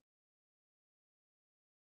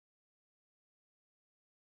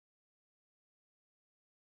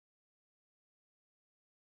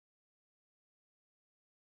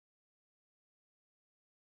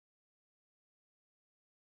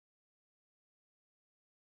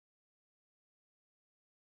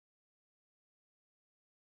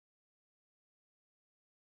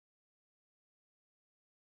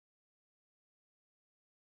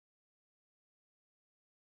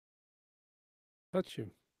 Touch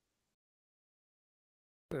him.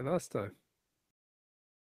 Yeah, last time.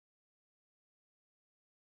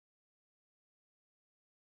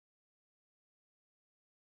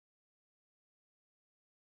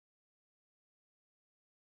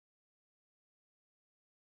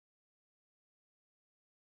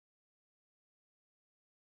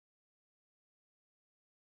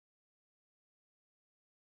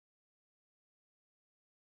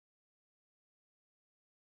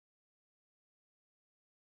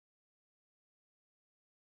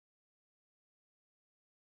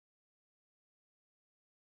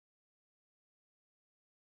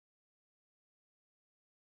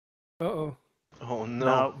 Oh no.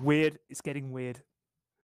 No, weird. It's getting weird.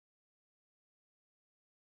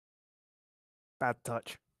 Bad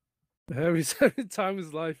touch. Harry's having time of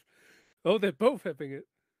his life. Oh, they're both having it.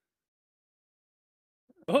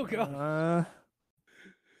 Oh god.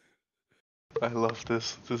 I love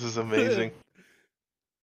this. This is amazing.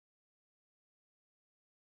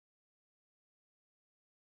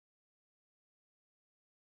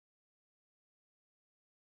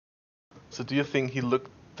 So do you think he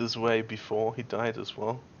looked this way before he died as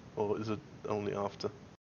well? Or is it only after?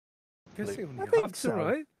 Guessing I only think after, so.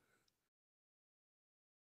 right?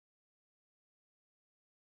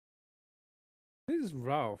 This is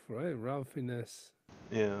Ralph, right? Ralph Fiennes.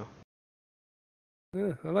 Yeah.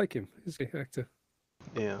 Yeah, I like him. He's a good actor.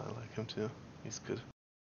 Yeah, I like him too. He's good.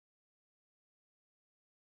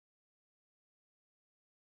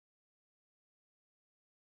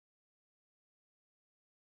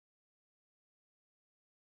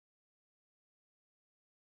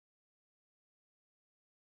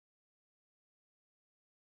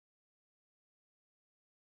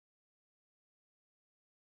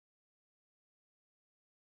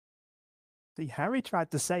 See, Harry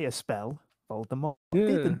tried to say a spell. Voldemort Yeah.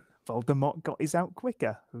 didn't. Voldemort got his out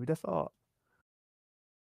quicker. Who'd have thought?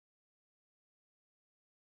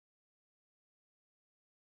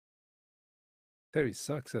 Harry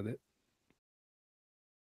sucks at it.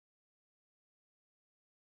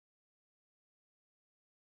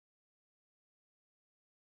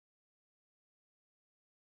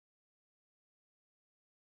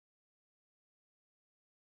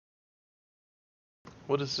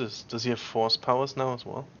 What is this? Does he have force powers now as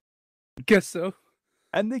well? Guess so.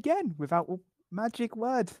 And again, without a magic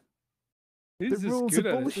word. He's The just rules are good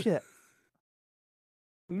at it. bullshit.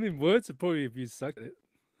 I mean, words are probably if you suck at it.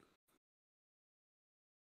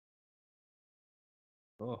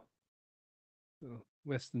 Oh. Oh,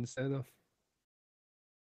 Western standoff.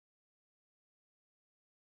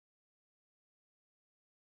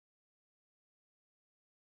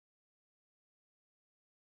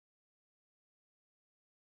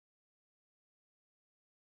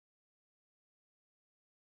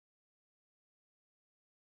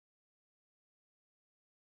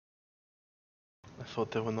 I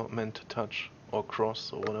thought they were not meant to touch or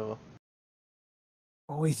cross or whatever.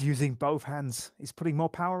 Oh, he's using both hands. He's putting more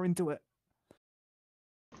power into it.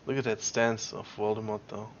 Look at that stance of Voldemort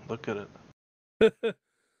though. Look at it.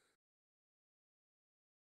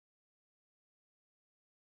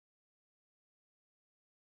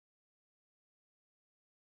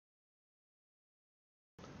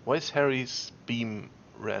 Why is Harry's beam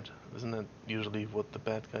red? Isn't that usually what the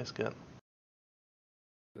bad guys get?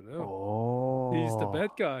 I don't know. Oh. He's the bad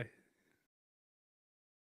guy.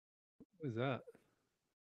 What is that?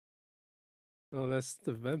 Oh, that's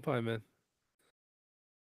the vampire man.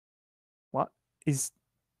 What is...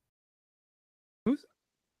 Who's?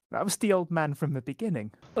 That was the old man from the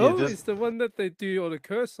beginning. Yeah, Oh, this- it's the one that they do all the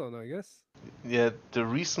curse on, I guess. Yeah, they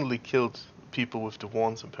recently killed people with the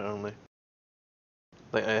wands apparently.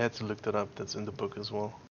 Like I had to look that up. That's in the book as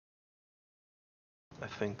well. I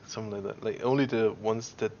think something like that. Like only the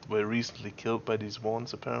ones that were recently killed by these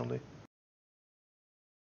wands apparently.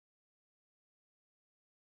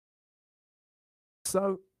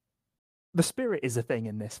 So, the spirit is a thing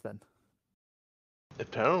in this then.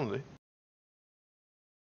 Apparently.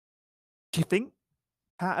 Do you think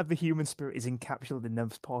part of the human spirit is encapsulated in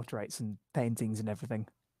those portraits and paintings and everything?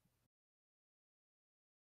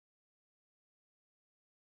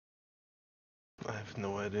 I have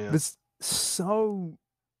no idea. There's so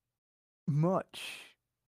much.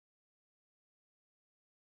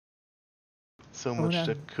 So Oh, much no.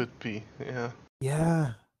 that could be, yeah.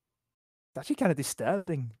 Yeah. It's actually kind of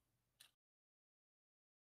disturbing.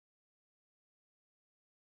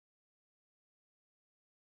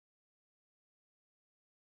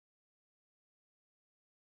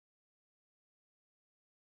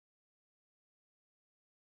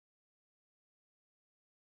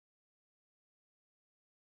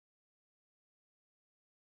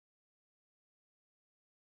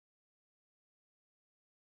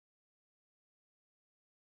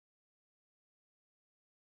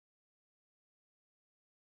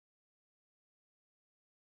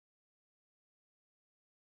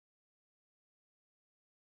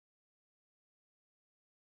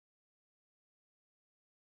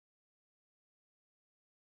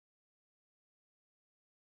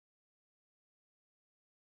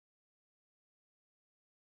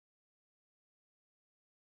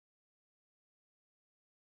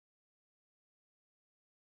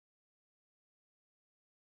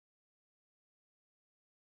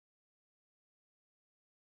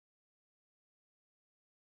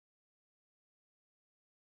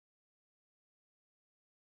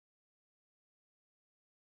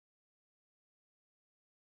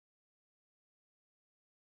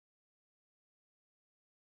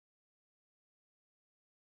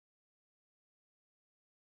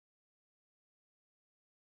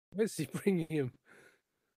 Where's he bringing him?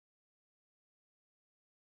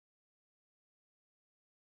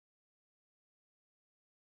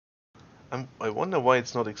 I wonder why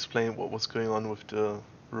it's not explained what was going on with the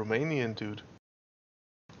Romanian dude.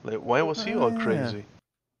 Like, why was he all yeah. crazy?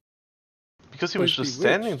 Because he Well, was he's just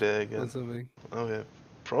standing bewitched there or again. something. Oh yeah,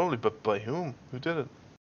 probably, but by whom? Who did it?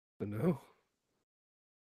 I don't know.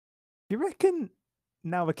 You reckon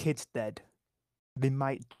now the kid's dead, they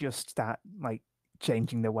might just start like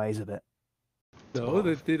changing their ways a bit? No,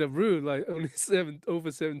 they 12. did a rule like only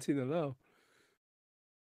over 17 allow.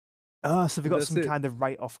 Oh, so they And got that's some it. kind of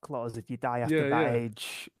write-off clause. If you die after Yeah, that yeah.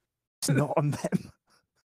 age, it's not on them.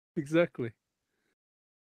 Exactly.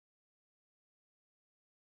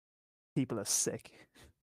 People are sick.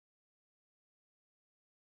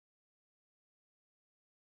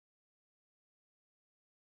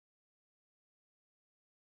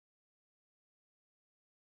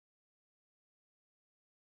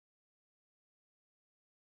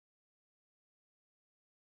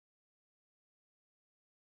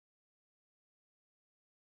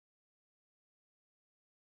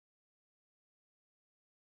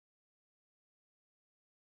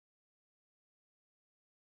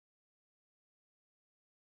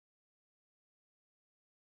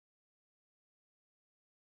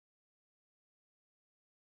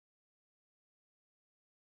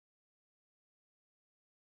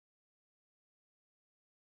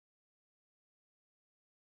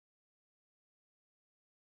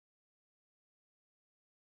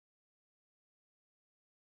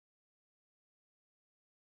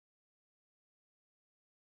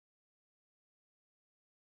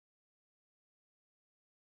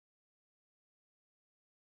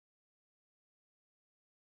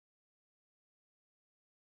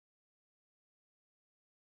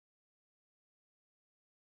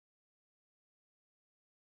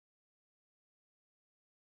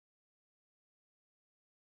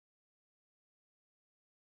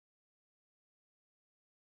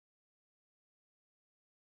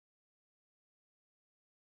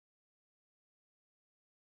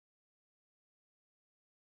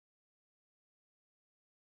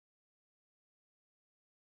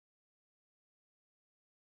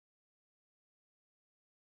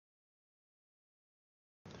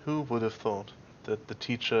 Who would have thought that the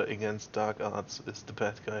teacher against dark arts is the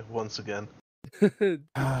bad guy once again? Been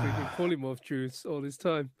drinking polymorph juice all this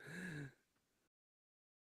time.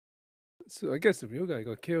 So I guess the real guy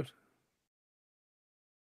got killed.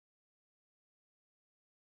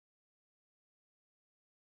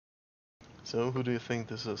 So who do you think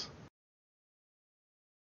this is?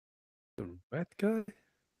 The red guy?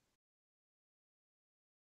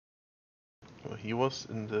 Well, he was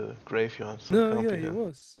in the graveyard, so it No, can't yeah, be he him.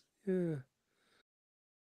 was. Yeah.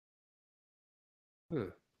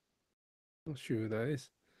 Huh. Not sure who that is.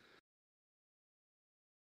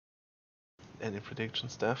 Any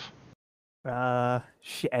predictions, Steph?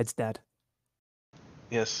 Shithead's dead.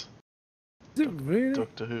 Yes. Is it really?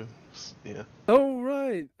 Doctor Who. Yeah. Oh,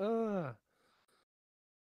 right. Ah.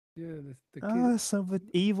 Yeah, the kid. So the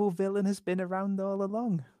evil villain has been around all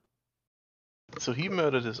along. So he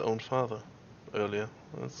murdered his own father earlier.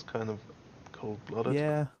 That's kind of cold-blooded.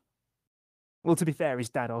 Yeah. Well, to be fair, his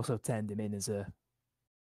dad also turned him in as a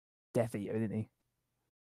Death Eater, didn't he?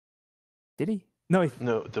 Did he? No,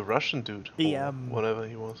 No, the Russian dude, he or whatever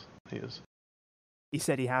he was. He is. he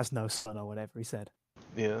said he has no son or whatever he said.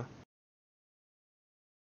 Yeah.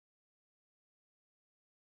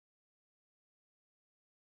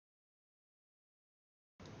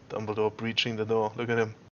 Dumbledore breaching the door. Look at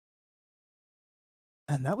him.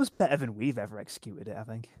 And that was better than we've ever executed it, I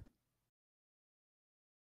think.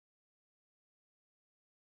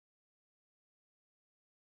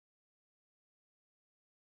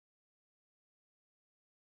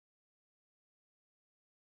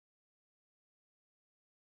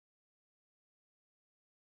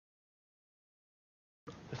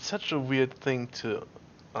 It's such a weird thing to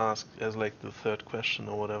ask as like the third question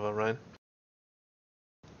or whatever, right?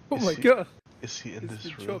 Oh Is my he, god. Is he in It's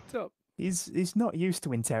this been room? chopped up. He's not used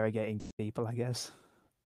to interrogating people, I guess.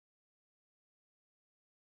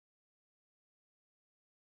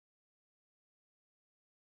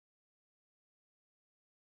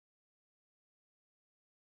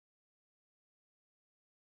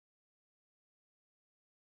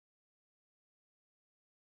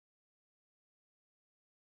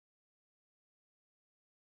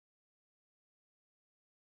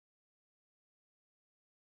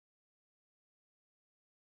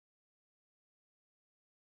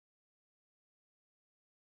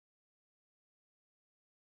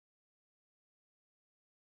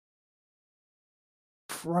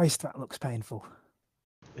 Christ, that looks painful.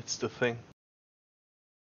 It's the thing.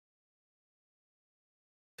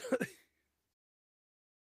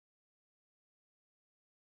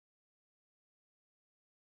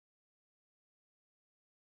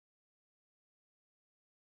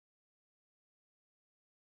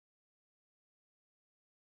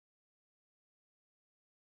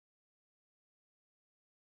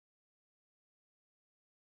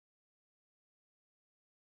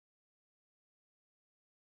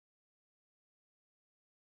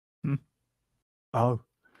 Hmm. Oh.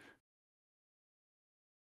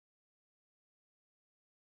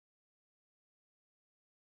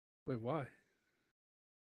 Wait, why?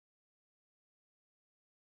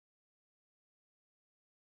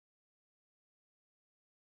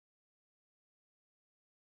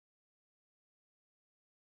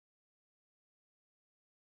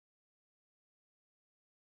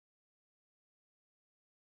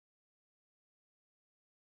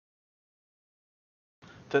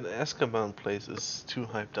 That Azkaban place is too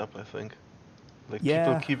hyped up, I think. Like, people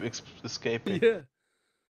Yeah. keep escaping. Yeah.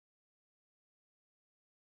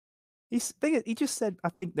 He just said, I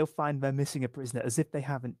think they'll find they're missing a prisoner, as if they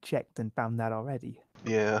haven't checked and found that already.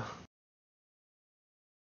 Yeah.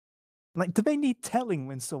 Like, do they need telling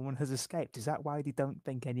when someone has escaped? Is that why they don't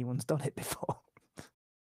think anyone's done it before?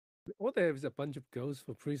 All they have is a bunch of ghosts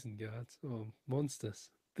for prison guards or monsters.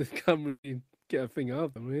 They can't really get a thing out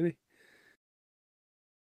of them, really.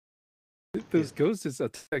 Those ghosts just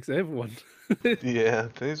attacks everyone. Yeah,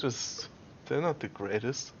 they're not the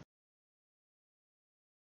greatest.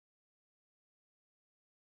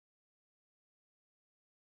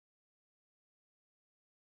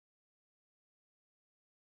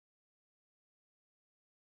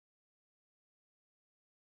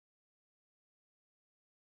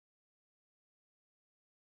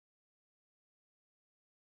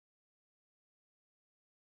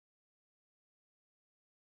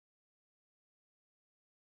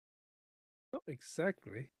 Not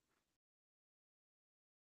exactly.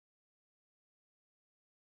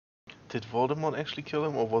 Did Voldemort actually kill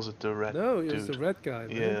him, or was it the red No, it dude? was the red guy,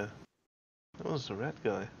 man. Yeah. That was the red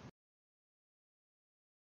guy.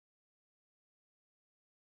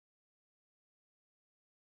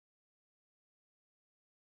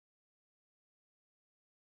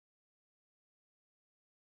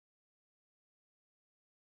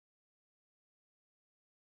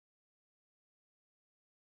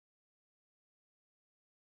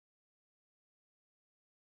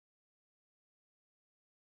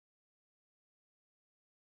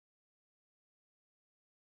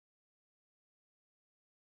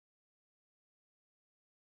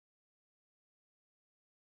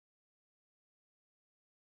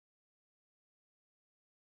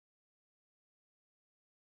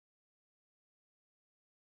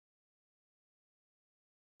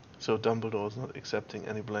 So Dumbledore's not accepting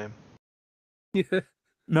any blame. Yeah.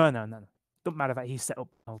 No. Don't matter that he set up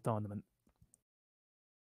the whole tournament.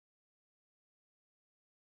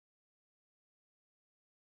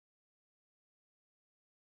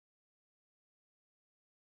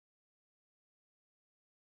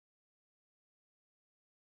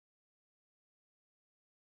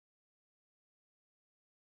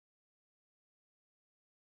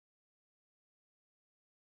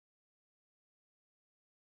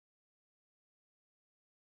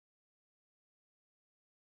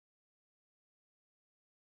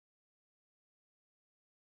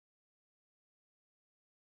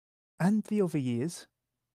 And the other years.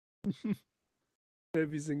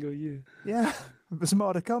 Every single year. Yeah, there's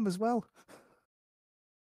more to come as well.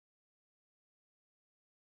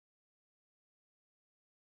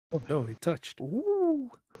 Oh no, he touched. Ooh.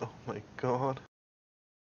 Oh my god.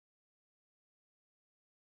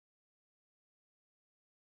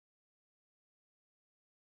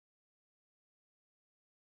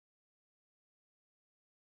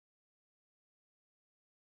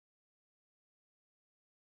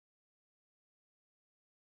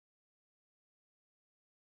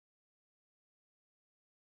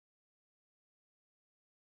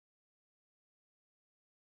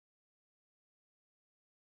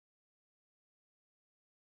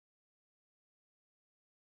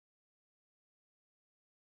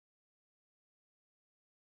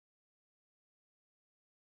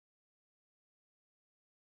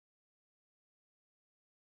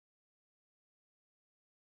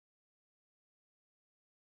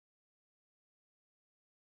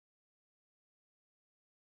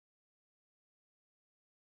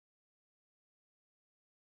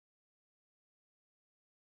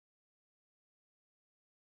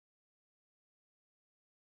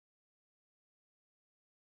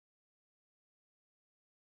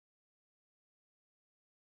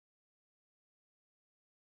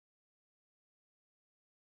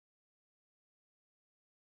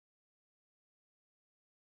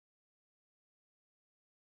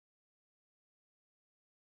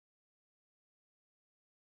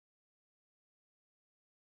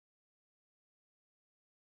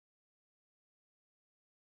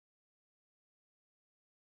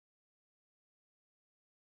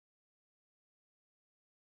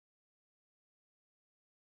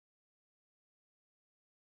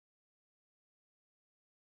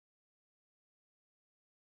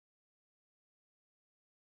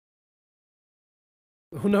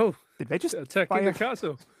 Oh no! Did they just Attacking fire? the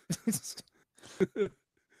castle.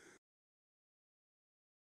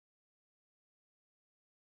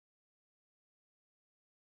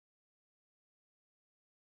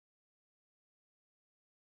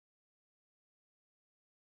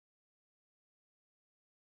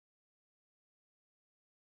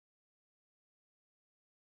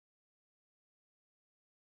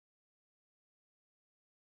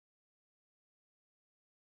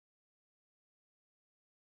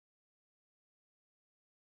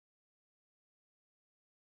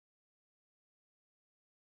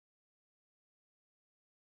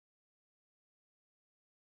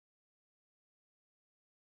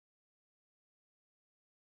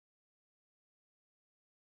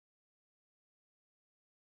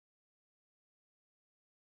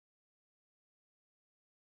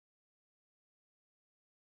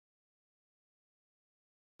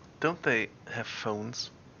 Don't they have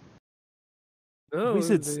phones? No,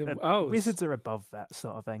 Wizards, they have owls. wizards are above that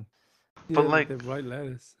sort of thing. But Yeah, like, they write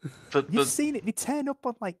letters. You've seen it. They turn up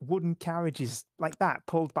on like wooden carriages like that,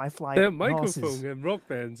 pulled by They flying have microphone horses. and rock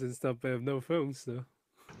bands and stuff. They have no phones though.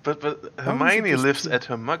 but are Hermione just lives cheap. at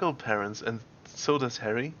her Muggle parents, and so does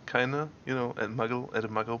Harry, kinda. You know, at a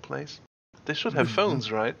Muggle place. They should have Mhm.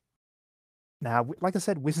 phones, right? Now, like I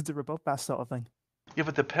said, wizards are above that sort of thing. Yeah,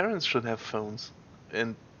 but the parents should have phones,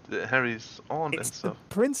 and Harry's aunt and It's the stuff.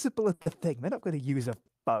 principle of the thing. They're not going to use a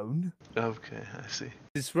phone. Okay, I see.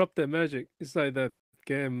 Disrupt their magic. It's like that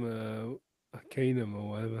game, Arcanum or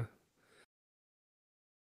whatever.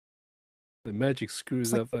 The magic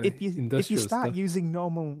screws It's like up the if you industrial start stuff. using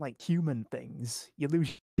normal like human things, you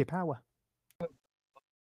lose your power.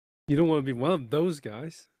 You don't want to be one of those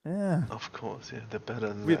guys. Yeah. Of course, yeah, they're better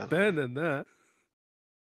than We're that. better than that.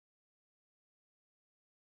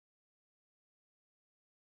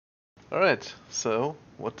 All right, so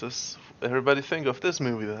what does everybody think of this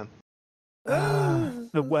movie then?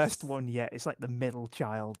 The worst one yet. It's like the middle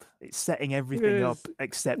child. It's setting everything up, Yes,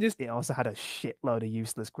 except just it also had a shitload of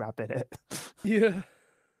useless crap in it. yeah.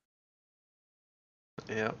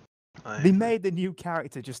 Yeah, I They agree. made the new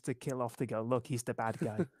character just to kill off to go, look, he's the bad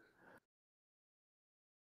guy.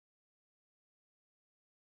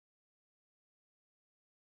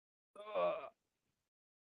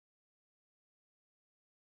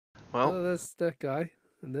 Well, Oh, that's that guy,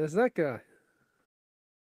 and there's that guy.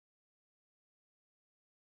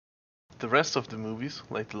 the rest of the movies,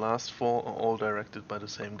 like the last four, are all directed by the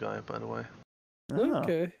same guy, by the way, Oh.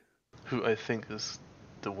 Okay. who I think is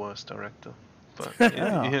the worst director. But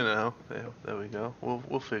Oh. you know, there we go.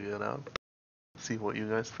 We'll figure it out. See what you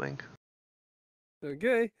guys think.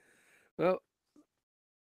 Okay. Well,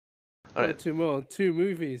 All right. two more. Two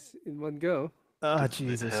movies in one go. Oh,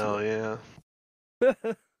 Jesus. Hell yeah.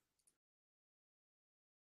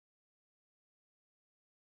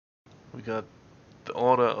 We got the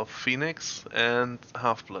Order of Phoenix and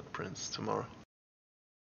Half-Blood Prince tomorrow.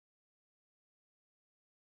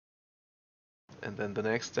 And then the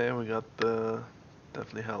next day we got the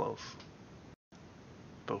Deathly Hallows.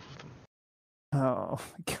 Both of them. Oh,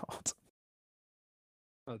 my God.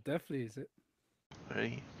 Oh, definitely is it.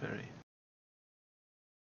 Very, very.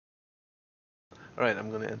 Alright,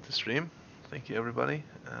 I'm gonna end the stream. Thank you everybody.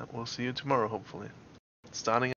 We'll see you tomorrow hopefully. Starting